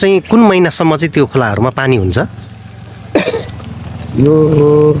 यो चाहिँ कुन महिनासम्म चाहिँ त्यो खोलाहरूमा पानी हुन्छ? यो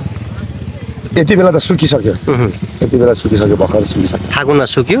यति बेला त सुकिसक्यो, यति बेला सुकिसक्यो, भर्खर सुकिसक्यो। फागुनमा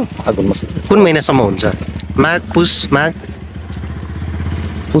सुक्यो? फागुनमा सुक्यो। कुन महिनासम्म हुन्छ? माघ पुस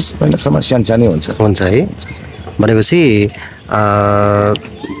महिनासम्म सानसानै हुन्छ है। भनेपछि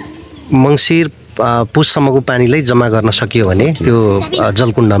मङ्सिर पुससम्मको पानीलाई जम्मा गर्न सकियो भने त्यो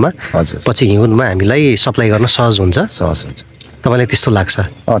जलकुण्डमा पछि हिउँदमा हामीलाई सप्लाई गर्न सहज हुन्छ। तपाईँलाई त्यस्तो लाग्छ?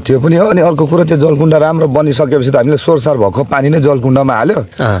 त्यो पनि हो। अनि अर्को कुरो, त्यो जलकुण्ड राम्रो बनिसकेपछि त हामीले सोरसार भएको पानी नै जलकुण्डमा हाल्यो,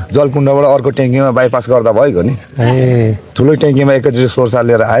 जलकुण्डबाट अर्को ट्याङ्कीमा बाइपास गर्दा भइगयो नि। ठुलो ट्याङ्कीमा एकैचोटि सोरसार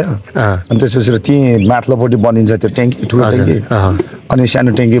लिएर आयो, अनि त्यसपछि त्यहीँ माथिल्लोपट्टि बनिन्छ त्यो ट्याङ्की, ठुलो ट्याङ्की। अनि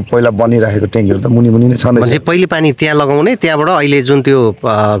सानो ट्याङ्की पहिला बनिराखेको ट्याङ्कीहरू त मुनि नै छँदैछ। पहिले पानी त्यहाँ लगाउने, त्यहाँबाट अहिले जुन त्यो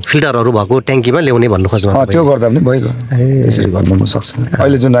फिल्टरहरू भएको ट्याङ्कीमा ल्याउने भन्नु खोज्नु? त्यो गर्दा पनि भइगयो, त्यसरी गर्नु सक्छ।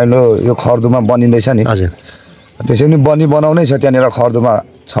 अहिले जुन हाम्रो यो खर्दुमा बनिँदैछ नि, त्यसै पनि बनी बनाउनै छ त्यहाँनिर खर्दोमा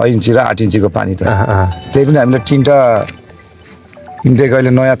 6 इन्ची र 8 इन्चीको पानी त त्यही पनि हामीले तिनवटा इन्टेक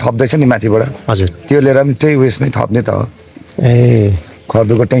अहिले नयाँ थप्दैछ नि माथिबाट हजुर त्यो लिएर पनि त्यही उयसमै थप्ने त हो ए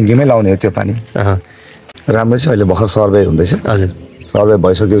खर्दोको ट्याङ्कीमै लाउने हो त्यो पानी राम्रो छ अहिले भर्खर सर्वे हुँदैछ हजुर सर्वे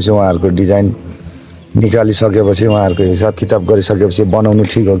भइसकेपछि उहाँहरूको डिजाइन निकालिसकेपछि उहाँहरूको हिसाब किताब गरिसकेपछि बनाउनु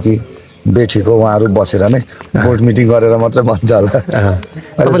ठिक हो कि बेठिक हो उहाँहरू बसेर नै बोर्ड मिटिङ गरेर मात्रै भन्छ होला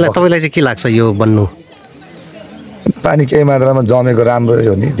तपाईँलाई चाहिँ के लाग्छ यो बन्नु पानी केही मात्रामा जमेको राम्रो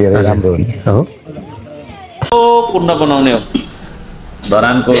हो नि धेरै राम्रो हो नि कुण्ड बनाउने हो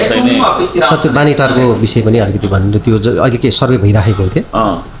धरानको चाहिँ नि त्यो बानीटारको विषय पनि अलिकति भन्नु त्यो अहिले के सर्वे भइराखेको थियो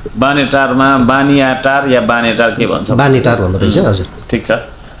बानेटारमा बानियाटार या बानेटार के भन्छ बानीटार भन्नु रहेछ हजुर ठिक छ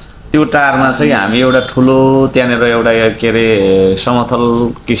त्यो टारमा चाहिँ हामी एउटा ठुलो त्यहाँनिर एउटा के अरे समथल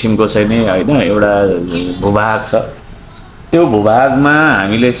किसिमको चाहिँ नि होइन एउटा भूभाग छ त्यो भूभागमा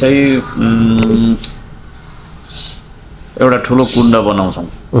हामीले चाहिँ एउटा ठुलो कुण्ड बनाउँछौँ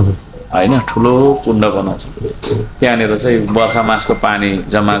होइन ठुलो कुण्ड बनाउँछौँ त्यहाँनिर चाहिँ बर्खा मासको पानी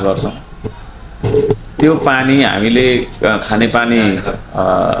जम्मा गर्छौँ त्यो पानी हामीले खानेपानी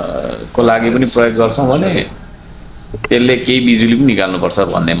को लागि पनि प्रयोग गर्छौँ भने त्यसले केही बिजुली पनि निकाल्नुपर्छ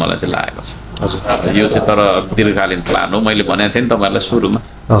भन्ने मलाई चाहिँ लागेको छ हजुर यो चाहिँ तर दीर्घकालीन प्लान हो मैले भनेको थिएँ नि तपाईँहरूलाई सुरुमा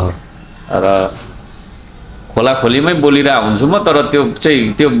र खोलाखोलीमै बोलिरहेको हुन्छु म तर त्यो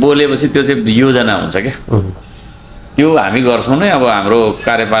चाहिँ त्यो बोलेपछि त्यो चाहिँ योजना हुन्छ क्या त्यो हामी गर्छौँ नै अब हाम्रो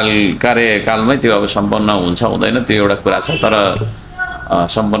कार्यकालमै त्यो अब सम्पन्न हुन्छ हुँदैन त्यो एउटा कुरा छ तर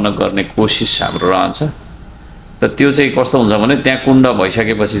सम्पन्न गर्ने कोसिस हाम्रो रहन्छ त त्यो चाहिँ कस्तो हुन्छ भने त्यहाँ कुण्ड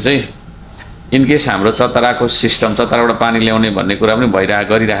भइसकेपछि चाहिँ इनकेस हाम्रो चतराको सिस्टम चतराबाट पानी ल्याउने भन्ने कुरा पनि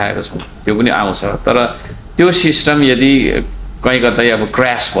गरिरहेको छौँ त्यो पनि आउँछ तर त्यो सिस्टम यदि कहीँ कतै अब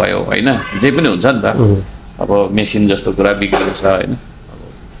क्रास भयो होइन जे पनि हुन्छ नि त अब मेसिन जस्तो कुरा बिग्रिन्छ होइन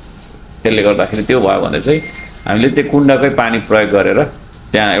त्यसले गर्दाखेरि त्यो भयो भने चाहिँ हामीले त्यो कुण्डकै पानी प्रयोग गरेर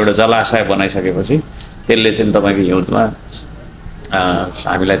त्यहाँ एउटा जलाशय बनाइसकेपछि त्यसले चाहिँ तपाईँको हिउँदमा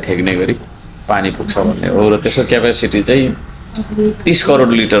हामीलाई थेग्ने गरी पानी पुग्छ भन्ने हो र त्यसको क्यापेसिटी चाहिँ 30 करोड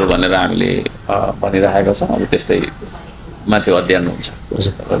लिटर भनेर हामीले भनिरहेका छौँ अब त्यस्तै माथि अध्ययन हुन्छ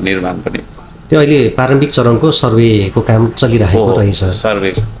र निर्माण पनि त्यो अहिले प्रारम्भिक चरणको सर्वेको काम चलिरहेको रहेछ सर्वे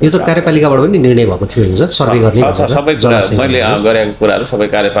यो त कार्यपालिकाबाट पनि निर्णय भएको थियो हुन्छ सर्वे गर्ने सबै कुरा मैले गरेको कुराहरू सबै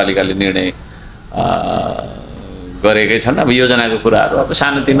कार्यपालिकाले निर्णय गरेकै छन् अब योजनाको कुराहरू अब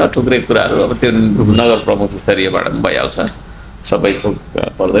सानोतिनो टुक्रै कुराहरू अब त्यो नगर प्रमुख स्तरीयबाट पनि भइहाल्छ सबै थोक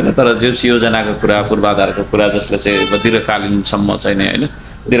पर्दैन तर जो योजनाको कुरा पूर्वाधारको कुरा जसले चाहिँ दीर्घकालीनसम्म चाहिँ नि होइन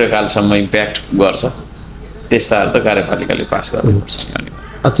दीर्घकालसम्म इम्प्याक्ट गर्छ त्यस्ताहरू त कार्यपालिकाले पास गर्नुपर्छ अनि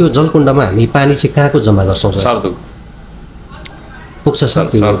त्यो जलकुण्डमा हामी पानी चाहिँ कहाँको जम्मा गर्छौँ सर्दुक पुग्छ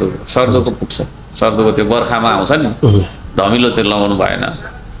सर्दुको पुग्छ सर्दुको त्यो बर्खामा आउँछ नि धमिलो त्यो लगाउनु भएन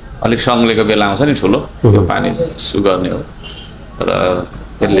अलिक सङ्लेको बेला आउँछ नि ठुलो त्यो पानी सुगर्ने हो र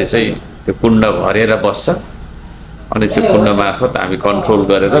त्यसले चाहिँ त्यो कुण्ड भरेर बस्छ अनि त्यो कुण्ड मार्फत हामी कन्ट्रोल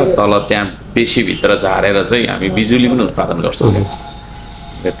गरेर तल त्यहाँ बेसी भित्र झारेर चाहिँ हामी बिजुली पनि उत्पादन गर्छौँ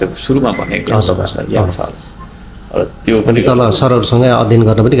त्यो सुरुमा भनेको याद छ र त्यो पनि तल सरहरूसँग अध्ययन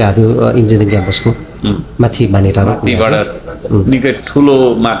गर्न पनि गएको थियो इन्जिनियरिङ क्याम्पसको माथि माथिबाट निकै ठुलो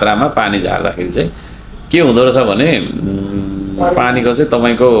मात्रामा पानी झार्दाखेरि चाहिँ के हुँदो रहेछ भने पानीको चाहिँ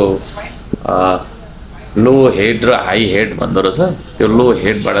तपाईँको लो हेड र हाई हेड भन्दो रहेछ त्यो लो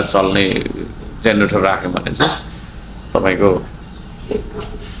हेडबाट चल्ने जेनेरेटर राख्यो भने चाहिँ तपाईँको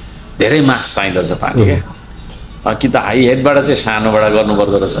धेरै मास चाहिँदो रहेछ पानी क्या कि त हाई हेडबाट चाहिँ सानोबाट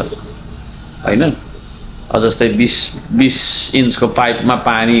गर्नुपर्दो रहेछ होइन जस्तै 20 इन्चको पाइपमा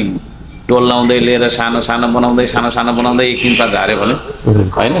पानी डोल्लाउँदै लिएर सानो सानो बनाउँदै 1 इन्चमा झाऱ्यो भने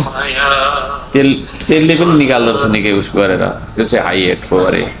होइन त्यसले पनि निकाल्दो रहेछ निकै उस गरेर त्यो चाहिँ हाई हेडको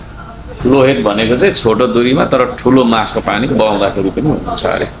अरे लो हेड भनेको चाहिँ छोटो दूरीमा तर ठुलो मासको पानी बगाउँदाखेरि पनि हुन्छ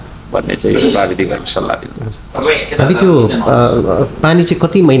अरे भन्ने चाहिँ प्राविधिकहरूले सल्लाह दिनुहुन्छ हामी त्यो पानी चाहिँ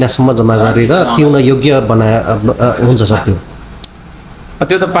कति महिनासम्म जम्मा गरेर पिउन योग्य हुन्छ सर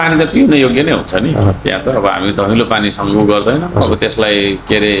त्यो त पानी त पिउन योग्य नै हुन्छ नि त्यहाँ त अब हामी धमिलो पानी सङ्गो गर्दैन अब त्यसलाई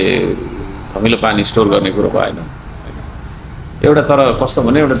के अरे धमिलो पानी स्टोर गर्ने कुरो भएन एउटा तर कस्तो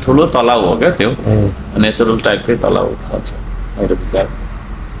भने एउटा ठुलो तलाउ हो क्या त्यो नेचुरल टाइपकै तलाउ भन्छ मेरो विचार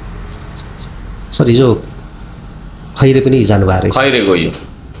सर हिजो खैरे पनि जानुभएको रहेछ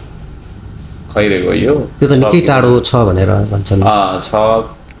खैरे गयो त्यो त निकै टाढो छ भनेर भन्छन्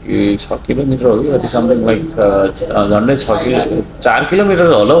 6 किलोमिटर हो कि अति समथिङ लाइक झन्डै 4 किलोमिटर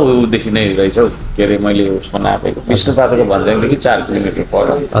होला ऊदेखि नै रहेछ के अरे मैले उसमा नापेको विष्णुपादाको भन्ज्याङदेखि 4 किलोमिटर पर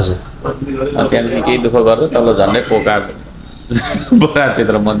हजुर त्यहाँदेखि केही दुःख गरेर तल झन्डै पोका बरा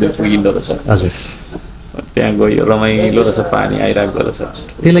क्षेत्र मन्दिर पुगिँदो रहेछ हजुर त्यहाँ गयो रमाइलो रहेछ पानी आइरहेको रहेछ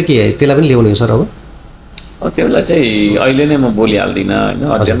त्यसलाई पनि ल्याउने सर अब त्यसलाई चाहिँ अहिले नै म बोलिहाल्दिनँ होइन,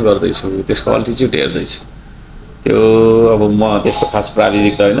 अध्ययन गर्दैछु, त्यसको अल्टिच्युड हेर्दैछु। त्यो अब म त्यस्तो खास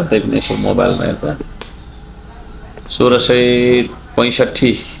प्राविधिक त होइन, त्यही पनि यसो मोबाइलमा हेर्दा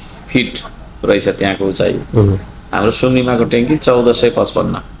 1665 फिट रहेछ त्यहाँको उचाइ। हाम्रो सुम्निमाको ट्याङ्की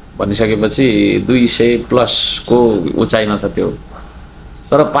 1455 भनिसकेपछि 200+ को उचाइमा छ त्यो।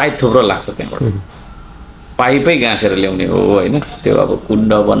 तर पाइप थुप्रो लाग्छ त्यहाँबाट, पाइपै गाँसेर ल्याउने हो होइन। त्यो अब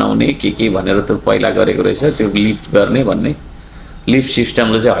कुण्ड बनाउने के भनेर त्यो पहिला गरेको रहेछ, त्यो लिफ्ट गर्ने भन्ने लिफ्ट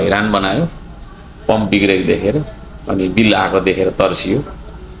सिस्टमले चाहिँ हैरान बनायो। पम्प बिग्रेको देखेर अनि बिल आएको देखेर तर्सियो।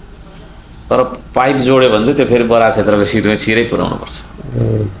 तर पाइप जोड्यो भने चाहिँ त्यो फेरि बरा क्षेत्रको सिरै पुर्याउनुपर्छ।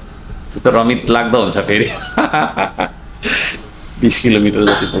 त्यो त रमित लाग्दो हुन्छ फेरि 20 किलोमिटर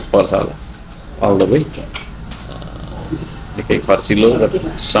जति पर्छ होला अल द वे। निकै खर्चिलो र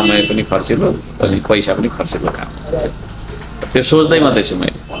समय पनि खर्चिलो अनि पैसा पनि खर्चिलो काम हुन्छ। त्यो सोच्दै मात्रै छु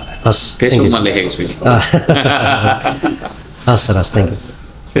मैले, फेसबुकमा लेखेको छु। हस् सर, हस्, थ्याङ्क यू।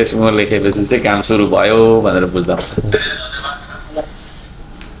 फेसबुकमा लेखेपछि चाहिँ काम सुरु भयो भनेर बुझ्दा हुन्छ।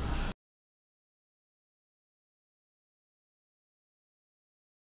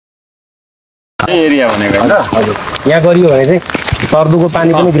 एरिया भनेको यहाँ गरियो भने चाहिँ सर्दुको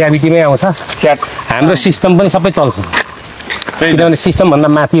पानी पनि ग्राभिटीमै आउँछ, हाम्रो सिस्टम पनि सबै चल्छ। किनभने सिस्टमभन्दा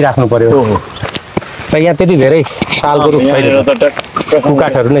माथि राख्नु पर्यो र यहाँ त्यति धेरै सालको रुख छैन,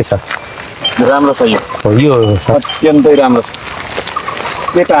 कुकाठहरू नै छ। राम्रो छ यो अत्यन्तै राम्रो छ।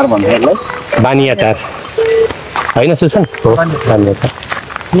 के टार भन्छ यसलाई? बानिया टार होइन सुसन? हो, बानिया टार।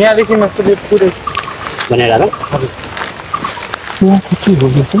 यहाँदेखि पुरै भनेर यहाँ चाहिँ के हो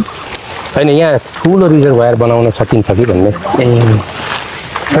चाहिँ होइन, यहाँ ठुलो रिजर्भयर बनाउन सकिन्छ कि भन्ने।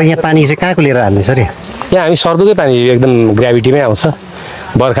 र यहाँ पानी चाहिँ कहाँको लिएर हाल्ने सर? यहाँ हामी सर्दुकै पानी एकदम ग्राभिटीमै आउँछ।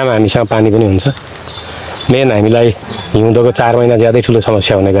 बर्खामा हामीसँग पानी पनि हुन्छ। मेन हामीलाई हिउँदोको 4 महिना ज्यादै ठुलो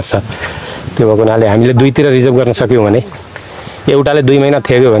समस्या हुने गर्छ। त्यो भएको हुनाले हामीले 2तिर रिजर्भ गर्न सक्यौँ भने, एउटाले 2 महिना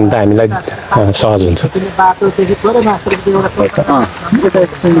थेग्यो भने त हामीलाई सहज हुन्छ।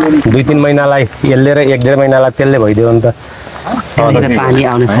 2-3 महिनालाई यसले र 1-1.5 महिनालाई त्यसले भइदियो भने त पानी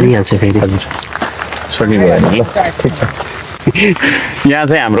आउन थालिहाल्छ फेरि। हजुर सकिगयो ल, ठिक छ। यहाँ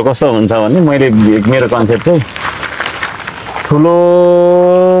चाहिँ हाम्रो कस्तो हुन्छ भने, मैले मेरो कन्सेप्ट चाहिँ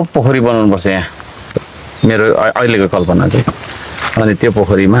ठुलो पोखरी बनाउनुपर्छ यहाँ, मेरो अहिलेको कल्पना चाहिँ। अनि त्यो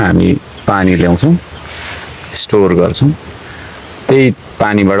पोखरीमा हामी पानी ल्याउँछौँ, स्टोर गर्छौँ। त्यही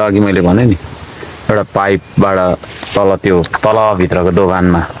पानीबाट अघि मैले भने नि, एउटा पाइपबाट तलभित्रको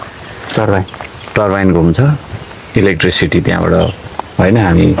दोभानमा टर्बाइन घुम्छ, इलेक्ट्रिसिटी त्यहाँबाट होइन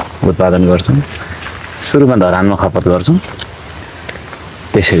हामी उत्पादन गर्छौँ। सुरुमा धरानमा खपत गर्छौँ,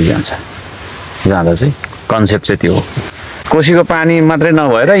 त्यसरी जाँदा चाहिँ कन्सेप्ट चाहिँ त्यो हो। कोसीको पानी मात्रै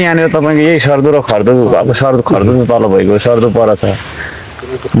नभएर यहाँनिर तपाईँको यही सर्दु र खर्दु, अब खर्दु त तल भइगयो, सर्दु पर छ।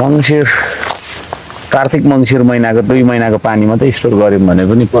 मङ्सिर, कार्तिक मङ्सिर महिनाको 2 महिनाको पानी मात्रै स्टोर गऱ्यौँ भने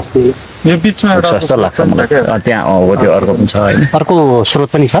पनि यो बिचमा सस्तो लाग्छ मलाई। त्यहाँ हो, त्यो अर्को पनि छ होइन, अर्को स्रोत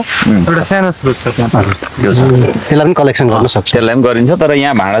पनि छ, एउटा सानो स्रोत छ त्यहाँ। त्यो छ, त्यसलाई पनि कलेक्सन गर्न सक्छ। त्यसलाई पनि गरिन्छ। तर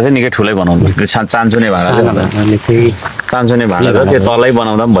यहाँ भाँडा चाहिँ निकै ठुलै बनाउनुपर्छ। चान्चुने भाँडाले चान्चुने भाँडा त त्यो तलै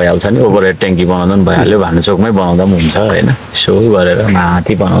बनाउँदा पनि भइहाल्छ नि, ओभरहेड ट्याङ्की बनाउँदा पनि भइहाल्यो, भान्साचोकमै बनाउँदा पनि हुन्छ होइन, सो गरेर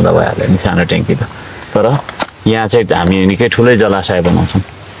माथि बनाउँदा भइहाल्यो नि सानो ट्याङ्की त। तर यहाँ चाहिँ हामी निकै ठुलै जलाशय बनाउँछौँ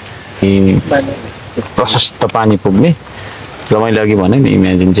कि प्रशस्त पानी पुग्ने। र मैले अघि भने नि,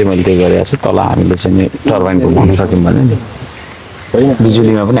 इमेजिन चाहिँ मैले त्यो गरेको छु, तल हामीले चाहिँ टर्बाइन घुमाउन सक्यौँ भने नि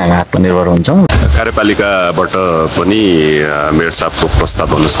बिजुलीमा पनि हामी आत्मनिर्भर हुन्छौँ। कार्यपालिकाबाट पनि मेयर साहबको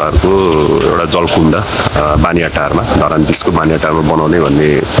प्रस्ताव अनुसारको एउटा जलकुण्ड बानियाटारमा, धरान 20 को बानियाटारमा बनाउने भन्ने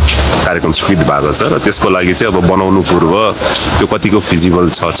कार्यक्रम स्वीकृत भएको छ। र त्यसको लागि चाहिँ अब बनाउनु पूर्व त्यो कतिको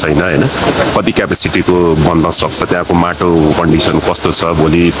फिजिबल छ छैन होइन, कति क्यापेसिटीको बन्न सक्छ, त्यहाँको माटो कन्डिसन कस्तो छ,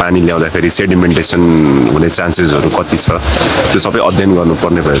 भोलि पानी ल्याउँदाखेरि सेडिमेन्टेसन हुने चान्सेसहरू कति छ, त्यो सबै अध्ययन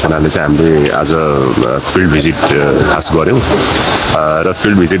गर्नुपर्ने भएको हुनाले चाहिँ हामीले आज फिल्ड भिजिट खास गऱ्यौँ। र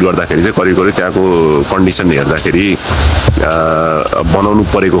फिल्ड भिजिट गर्दाखेरि चाहिँ करिब त्यहाँको कन्डिसन हेर्दाखेरि बनाउनु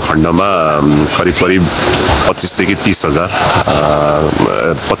परेको खण्डमा करिब 25 देखि 30 हजार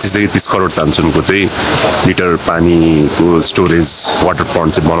 25 देखि 30 करोड चान्चुनको चाहिँ लिटर पानीको स्टोरेज वाटर पन्ट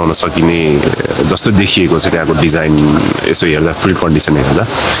चाहिँ बनाउन सकिने जस्तो देखिएको छ त्यहाँको डिजाइन यसो हेर्दा, फिल्ड कन्डिसन हेर्दा।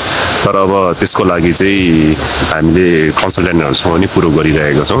 तर अब त्यसको लागि चाहिँ हामीले कन्सल्टेन्टहरूसँग पनि कुरो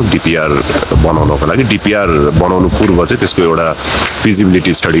गरिरहेका छौँ डिपिआर बनाउनको लागि। डिपिआर बनाउनु पूर्व चाहिँ त्यसको एउटा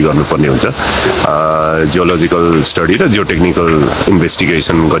फिजिबिलिटी स्टडी गर्नुपर्ने हुन्छ। जियोलोजिकल स्टडी र जियोटेक्निकल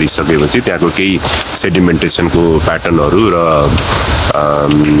इन्भेस्टिगेसन गरिसकेपछि त्यहाँको केही सेडिमेन्टेसनको प्याटर्नहरू र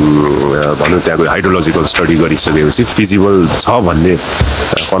भनौँ त्यहाँको हाइड्रोलोजिकल स्टडी गरिसकेपछि फिजिबल छ भन्ने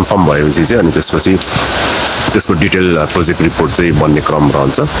कन्फर्म भएपछि चाहिँ अनि त्यसपछि त्यसको डिटेल प्रोजेक्ट रिपोर्ट चाहिँ बन्ने क्रम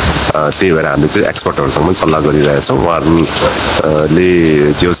रहन्छ। त्यही भएर हामीले चाहिँ एक्सपर्टहरूसँग पनि सल्लाह गरिरहेछौँ। उहाँहरूले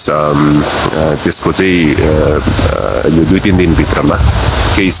त्यसको चाहिँ यो 2-3 दिनभित्रमा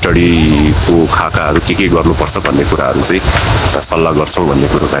केही स्टडीको खाकाहरू के गर्नुपर्छ भन्ने कुराहरू चाहिँ सल्लाह गर्छौँ भन्ने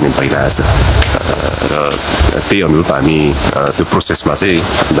कुराकानी भइरहेछ र त्यही अनुरूप हामी त्यो प्रोसेसमा चाहिँ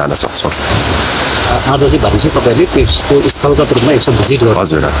जान सक्छौँ। आज चाहिँ भनेपछि तपाईँहरूले त्यसको स्थलगत रूपमा यसो भिजिट गर्नु?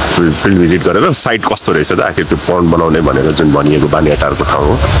 हजुर, फिल्ड भिजिट गरेर साइट कस्तो रहेछ त, आखिर त्यो पन्ड बनाउने भनेर जुन भनिएको बानियाटारको ठाउँ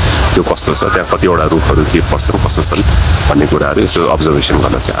हो त्यो कस्तो छ, त्यहाँ कतिवटा रुखहरू के पर्छन् कस्तो छन् भन्ने कुराहरू यसो अब्जर्भेसन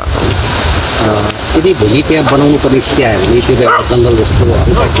गर्न चाहिँ आएको। यदि भोलि त्यहाँ बनाउनु पर्ने स्थिति आयो भने त्यो एउटा जङ्गल जस्तो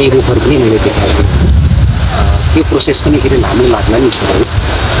हल्का केही रुखहरू पनि मैले देखाएको त्यो प्रोसेस पनि फेरि लामो लाग्ला नि सबै।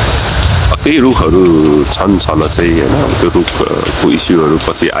 केही रुखहरू छन् चाहिँ होइन, त्यो रुखको इस्युहरू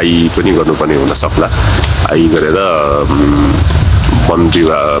पछि आई पनि गर्नुपर्ने हुनसक्ला। आई गरेर वन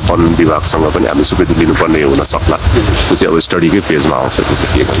विभागसँग पनि हामी स्वीकृति लिनुपर्ने हुनसक्ला। त्यो चाहिँ अब स्टडीकै फेजमा आउँछ। त्यो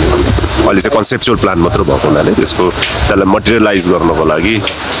के गर्ने अहिले चाहिँ कन्सेप्चुअल प्लान मात्र भएको हुनाले त्यसलाई मटेरियलाइज गर्नको लागि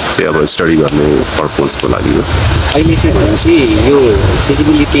चाहिँ अब स्टडी गर्ने पर्पोजको लागि हो। अहिले चाहिँ भनेपछि यो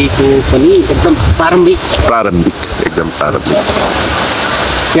फिजिबिलिटीको पनि एकदम प्रारम्भिक एकदम प्रारम्भिक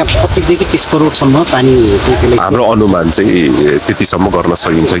त्यहाँ 25 देखि 30 करोडसम्म पानी चाहिँ हाम्रो अनुमान चाहिँ त्यतिसम्म गर्न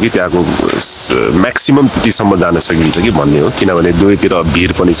सकिन्छ कि त्यहाँको म्याक्सिमम त्यतिसम्म जान सकिन्छ कि भन्ने हो। किनभने दुवैतिर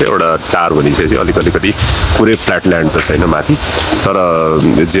भिर पनि छ, एउटा टार पनि छ, अलिकति पुरै फ्ल्याट ल्यान्ड त छैन माथि, तर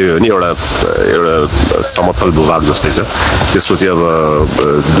जे हो नि एउटा समतल भूभाग जस्तै छ। त्यसको चाहिँ अब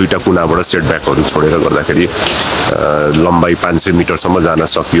दुईटा कुनाबाट सेटब्याकहरू छोडेर गर्दाखेरि लम्बाइ 500 मिटरसम्म जान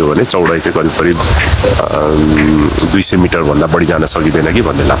सकियो भने चौडाइ चाहिँ करिब 200 मिटरभन्दा बढी जान सकिँदैन कि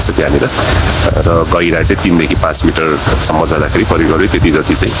भन्ने लाग्छ त्यहाँनिर। र गहिराइ चाहिँ 3 देखि 5 मिटरसम्म जाँदाखेरि करिब त्यति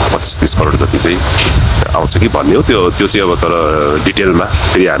जति चाहिँ 25-30 करोड जति चाहिँ आउँछ कि भन्ने हो। त्यो चाहिँ अब तर डिटेलमा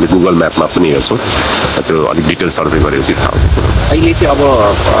फेरि हामी गुगल म्यापमा पनि हेर्छौँ, त्यो अलिक डिटेल सर्भे गरेपछि थाहा हुन्छ। अहिले चाहिँ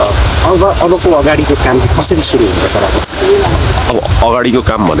अबको अगाडिको काम चाहिँ कसरी सुरु हुन्छ सर? अब अगाडिको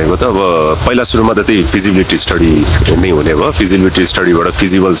काम भनेको त अब पहिला सुरुमा त त्यही फिजिबिलिटी स्टडी नै हुने भयो। फिजिबिलिटी स्टडीबाट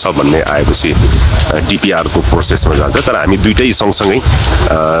फिजिबल छ भन्ने आएपछि डिपिआरको प्रोसेसमा जान्छ। तर हामी दुइटै सँगसँगै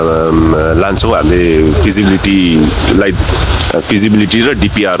लान्छौँ। हामीले फिजिबिलिटी र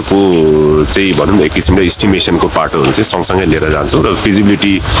डिपिआरको चाहिँ भनौँ न एक किसिमले इस्टिमेसनको पार्टहरू चाहिँ सँगसँगै लिएर जान्छौँ र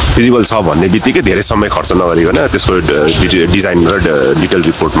फिजिबल छ भन्ने बित्तिकै धेरै समय खर्च नगरिकन त्यसको डिजाइन र डिटेल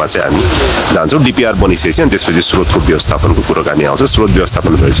रिपोर्टमा चाहिँ हामी जान्छौँ। डिपिआर बनिसकेपछि अनि त्यसपछि स्रोतको व्यवस्थापनको कुराकानी आउँछ। स्रोत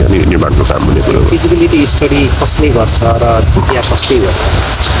व्यवस्थापन भएपछि अनि निर्माणको काम हुने कुरो हो। फिजिबिलिटी स्टडी कसले गर्छ र डिपिआर कसले गर्छ?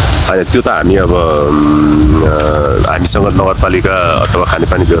 होइन, त्यो त हामी अब हामीसँग नगरपालिका अथवा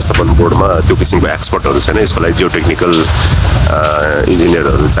खानेपानी व्यवस्थापन बोर्डमा त्यो किसिमको एक्सपर्टहरू छैन। यसको लागि जियोटेक्निकल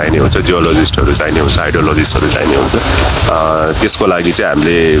इन्जिनियरहरू चाहिने हुन्छ, जियोलोजिस्टहरू चाहिने हुन्छ, हाइड्रोलोजिस्टहरू चाहिने हुन्छ। त्यसको लागि चाहिँ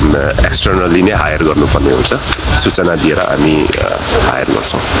हामीले एक्सटर्नली नै हायर गर्नुपर्ने हुन्छ। सूचना दिएर हामी हायर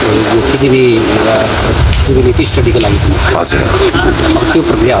गर्छौँ। फिजिबिलिटी स्टडीको लागि हजुर, त्यो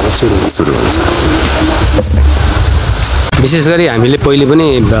प्रक्रिया अब सुरु हुन्छ। विशेष गरी हामीले पहिले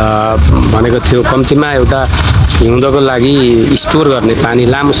पनि भनेको थियो कम्तीमा एउटा हिउँदको लागि स्टोर गर्ने पानी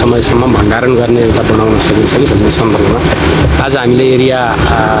लामो समयसम्म भण्डारण गर्ने एउटा बनाउन सकिन्छ कि भन्ने सन्दर्भमा आज हामीले एरिया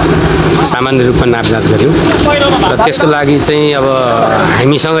सामान्य रूपमा नापजाँच गऱ्यौँ र त्यसको लागि चाहिँ अब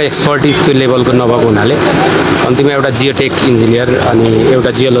हामीसँग एक्सपर्टिज त्यो लेभलको नभएको हुनाले कम्तीमा एउटा जियोटेक इन्जिनियर अनि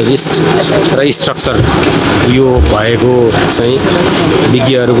एउटा जियोलोजिस्ट र स्ट्रक्चर यो भएको चाहिँ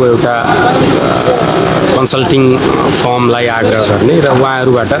विज्ञहरूको एउटा कन्सल्टिङ फर्मलाई आग्रह गर्ने र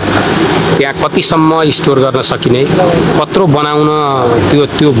उहाँहरूबाट त्यहाँ कतिसम्म स्टोर गर्न सकिने, कत्रो बनाउन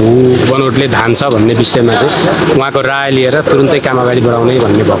त्यो भू बनोटले धान्छ भन्ने विषयमा चाहिँ उहाँको राय लिएर तुरुन्तै काम अगाडि बढाउने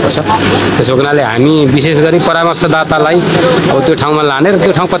भन्ने भएको छ। त्यसो हुनाले हामी विशेष गरी परामर्शदातालाई अब त्यो ठाउँमा लाने र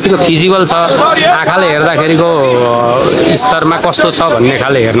त्यो ठाउँ कतिको फिजिबल छ, आँखाले हेर्दाखेरिको स्तरमा कस्तो छ भन्ने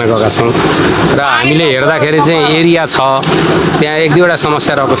खाले हेर्न गएका छौँ र हामीले हेर्दाखेरि चाहिँ एरिया छ, त्यहाँ 1-2वटा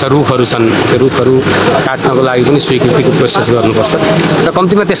समस्या रहेको छ, रुखहरू छन्, त्यो रुखहरू काट्नको लागि पनि स्वीकृतिको प्रोसेस गर्नुपर्छ र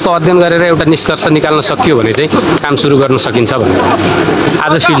कम्तीमा त्यसको अध्ययन गरेर एउटा निष्कर्ष निकाल्न सकियो भने चाहिँ काम सुरु गर्न सकिन्छ भनेर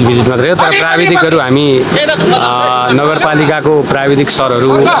आज फिल्ड भिजिट मात्रै हो। तर प्राविधिकहरू हामी नगरपालिकाको प्राविधिक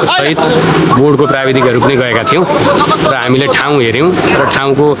सरहरू सहित बोर्डको प्राविधिकहरू पनि गएका थियौँ र हामीले ठाउँ हेऱ्यौँ र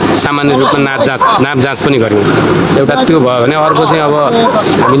ठाउँको सामान्य रूपमा नापजाँच पनि गऱ्यौँ। एउटा त्यो भयो भने अर्को चाहिँ अब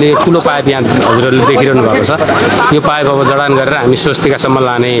हामीले ठुलो पाइप यहाँ हजुरहरूले देखिरहनु भएको छ, यो पाइप अब जडान गरेर हामी स्वस्तिकासम्म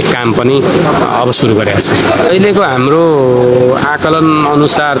लाने काम पनि अब सुरु गरेका छ। अहिलेको हाम्रो आकलन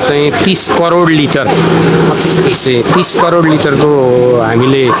अनुसार चाहिँ 30 करोड लिटर 30 करोड लिटरको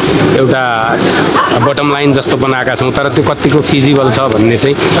हामीले एउटा बटम लाइन जस्तो बनाएका छौँ, तर त्यो कतिको फिजिबल छ भन्ने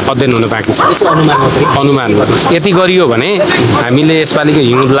चाहिँ अध्ययन हुन बाँकी छ। अनुमान यति गरियो भने हामीले यसपालिको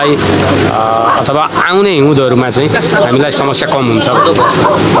हिउँदलाई अथवा आउने हिउँदहरूमा चाहिँ हामीलाई समस्या कम हुन्छ।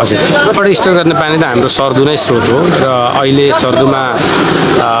 हजुर, बाट स्टोर गर्ने पानी त हाम्रो सर्दु नै स्रोत हो र अहिले सर्दुमा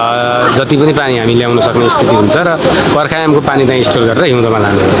जति पनि पानी हामी ल्याउन सक्ने स्थिति हुन्छ र बर्खायामको पानी त्यहाँ स्टोर गरेर हिउँदोमा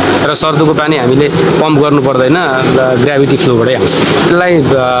लानु हो र सर्दुको पानी हामीले पम्प गर्नु पर्दैन, ग्राभिटी फ्लोबाटै आउँछ। यसलाई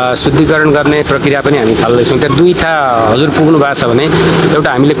शुद्धिकरण गर्ने प्रक्रिया पनि हामी थाल्दैछौँ। त्यहाँ दुईटा हजुर पुग्नु भएको छ भने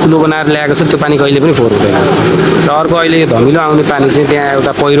एउटा हामीले कुलो बनाएर ल्याएको छ, त्यो पानी कहिले पनि फोहोर हुँदैन र अर्को अहिले धमिलो आउने पानी चाहिँ त्यहाँ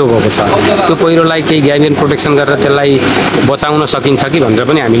एउटा पहिरो भएको छ, त्यो पहिरोलाई केही ग्याबियन प्रोटेक्सन गरेर त्यसलाई बचाउन सकिन्छ कि भनेर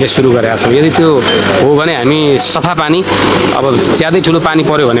पनि हामीले सुरु गरेका छौँ। यदि त्यो हो भने हामी सफा पानी, अब ज्यादै ठुलो पानी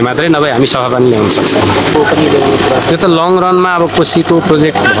पर्यो भने मात्रै, नभए हामी सफा पानी ल्याउन सक्छौँ। त्यो त लङ रनमा अब कोसीको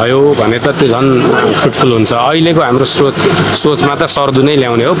प्रोजेक्ट भयो भने त त्यो झन् फ्रुटफुल हुन्छ। अहिलेको हाम्रो सोचमा त सर्दु नै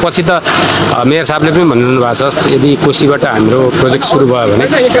ल्याउने हो। पछि त मेयर साहबले पनि भन्नु भएको छ, यदि कोसीबाट हाम्रो प्रोजेक्ट सुरु भयो भने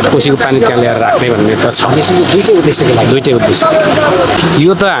कोसीको पानी त्यहाँ ल्याएर राख्ने भन्ने त छ। दुईटै उद्देश्य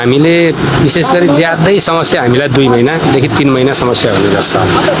यो त हामीले विशेष गरी ज्यादै समस्या हामीलाई 2 महिनादेखि 3 महिना समस्या हुने गर्छ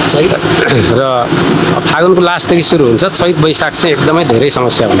र फागुनको लास्टदेखि सुरु हुन्छ। चैत वैशाख चाहिँ एकदमै धेरै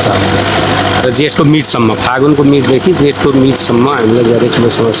समस्या हुन्छ र जेठको मिडसम्म, फागुनको मिडदेखि जेठको मिडसम्म हामीलाई ज्यादै ठुलो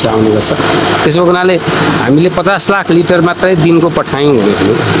समस्या आउने गर्छ। त्यसो हुनाले हामीले 50 लाख लिटर मात्रै दिनको पठायौँ भने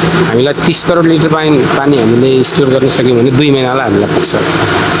पनि हामीलाई 30 करोड लिटर पानी हामीले स्टोर गर्न सक्यौँ भने 2 महिनालाई हामीलाई पुग्छ।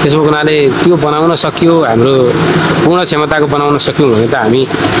 त्यसो हुनाले त्यो बनाउन सकियो, हाम्रो पूर्ण क्षमताको बनाउन सक्यौँ भने त हामी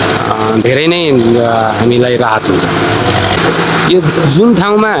धेरै नै हामीलाई राहत हुन्छ। यो जुन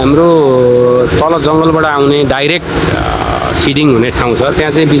ठाउँमा हाम्रो तल जङ्गलबाट आउने डाइरेक्ट फिडिङ हुने ठाउँ छ,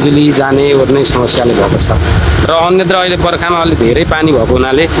 त्यहाँ चाहिँ बिजुली जाने ओर्ने समस्याले भएको छ र अन्यत्र अहिले बर्खामा अलि धेरै पानी भएको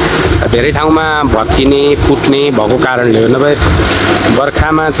हुनाले धेरै ठाउँमा भत्किने फुट्ने भएको कारणले हो। नभए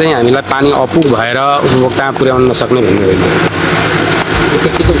बर्खामा चाहिँ हामीलाई पानी अपुग भएर उपभोक्तामा पुर्याउन नसक्ने भन्ने होइन,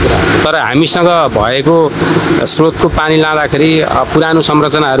 तर हामीसँग भएको स्रोतको पानी लाँदाखेरि पुरानो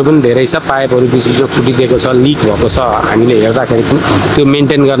संरचनाहरू पनि धेरै छ, पाइपहरू बिचबिचमा फुटिदिएको छ, लिक भएको छ। हामीले हेर्दाखेरि पनि त्यो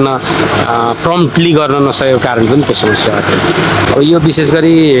मेन्टेन गर्न प्रम्प्टली गर्न नसकेको कारण पनि त्यो समस्या आएको। अब यो विशेष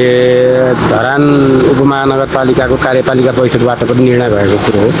गरी धरान उपमहानगरपालिकाको कार्यपालिका बैठकबाट पनि निर्णय भएको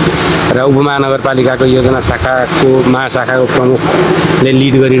कुरो हो र उपमहानगरपालिकाको योजना शाखाको महाशाखाको प्रमुखले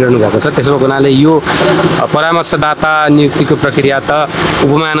लिड गरिरहनु भएको छ। त्यसो भएको हुनाले यो परामर्शदाता नियुक्तिको प्रक्रिया त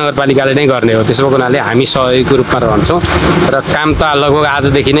उपमहानगरपालिकाले नै गर्ने हो। त्यसो भएको हुनाले हामी सहयोगीको रूपमा रहन्छौँ र काम त लगभग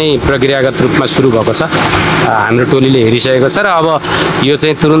आजदेखि नै प्रक्रियागत रूपमा सुरु भएको छ। हाम्रो टोलीले हेरिसकेको छ र अब यो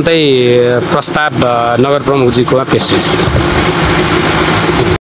चाहिँ तुरुन्तै प्रस्ताव नगर प्रमुखजीकोमा पेश हुन्छ।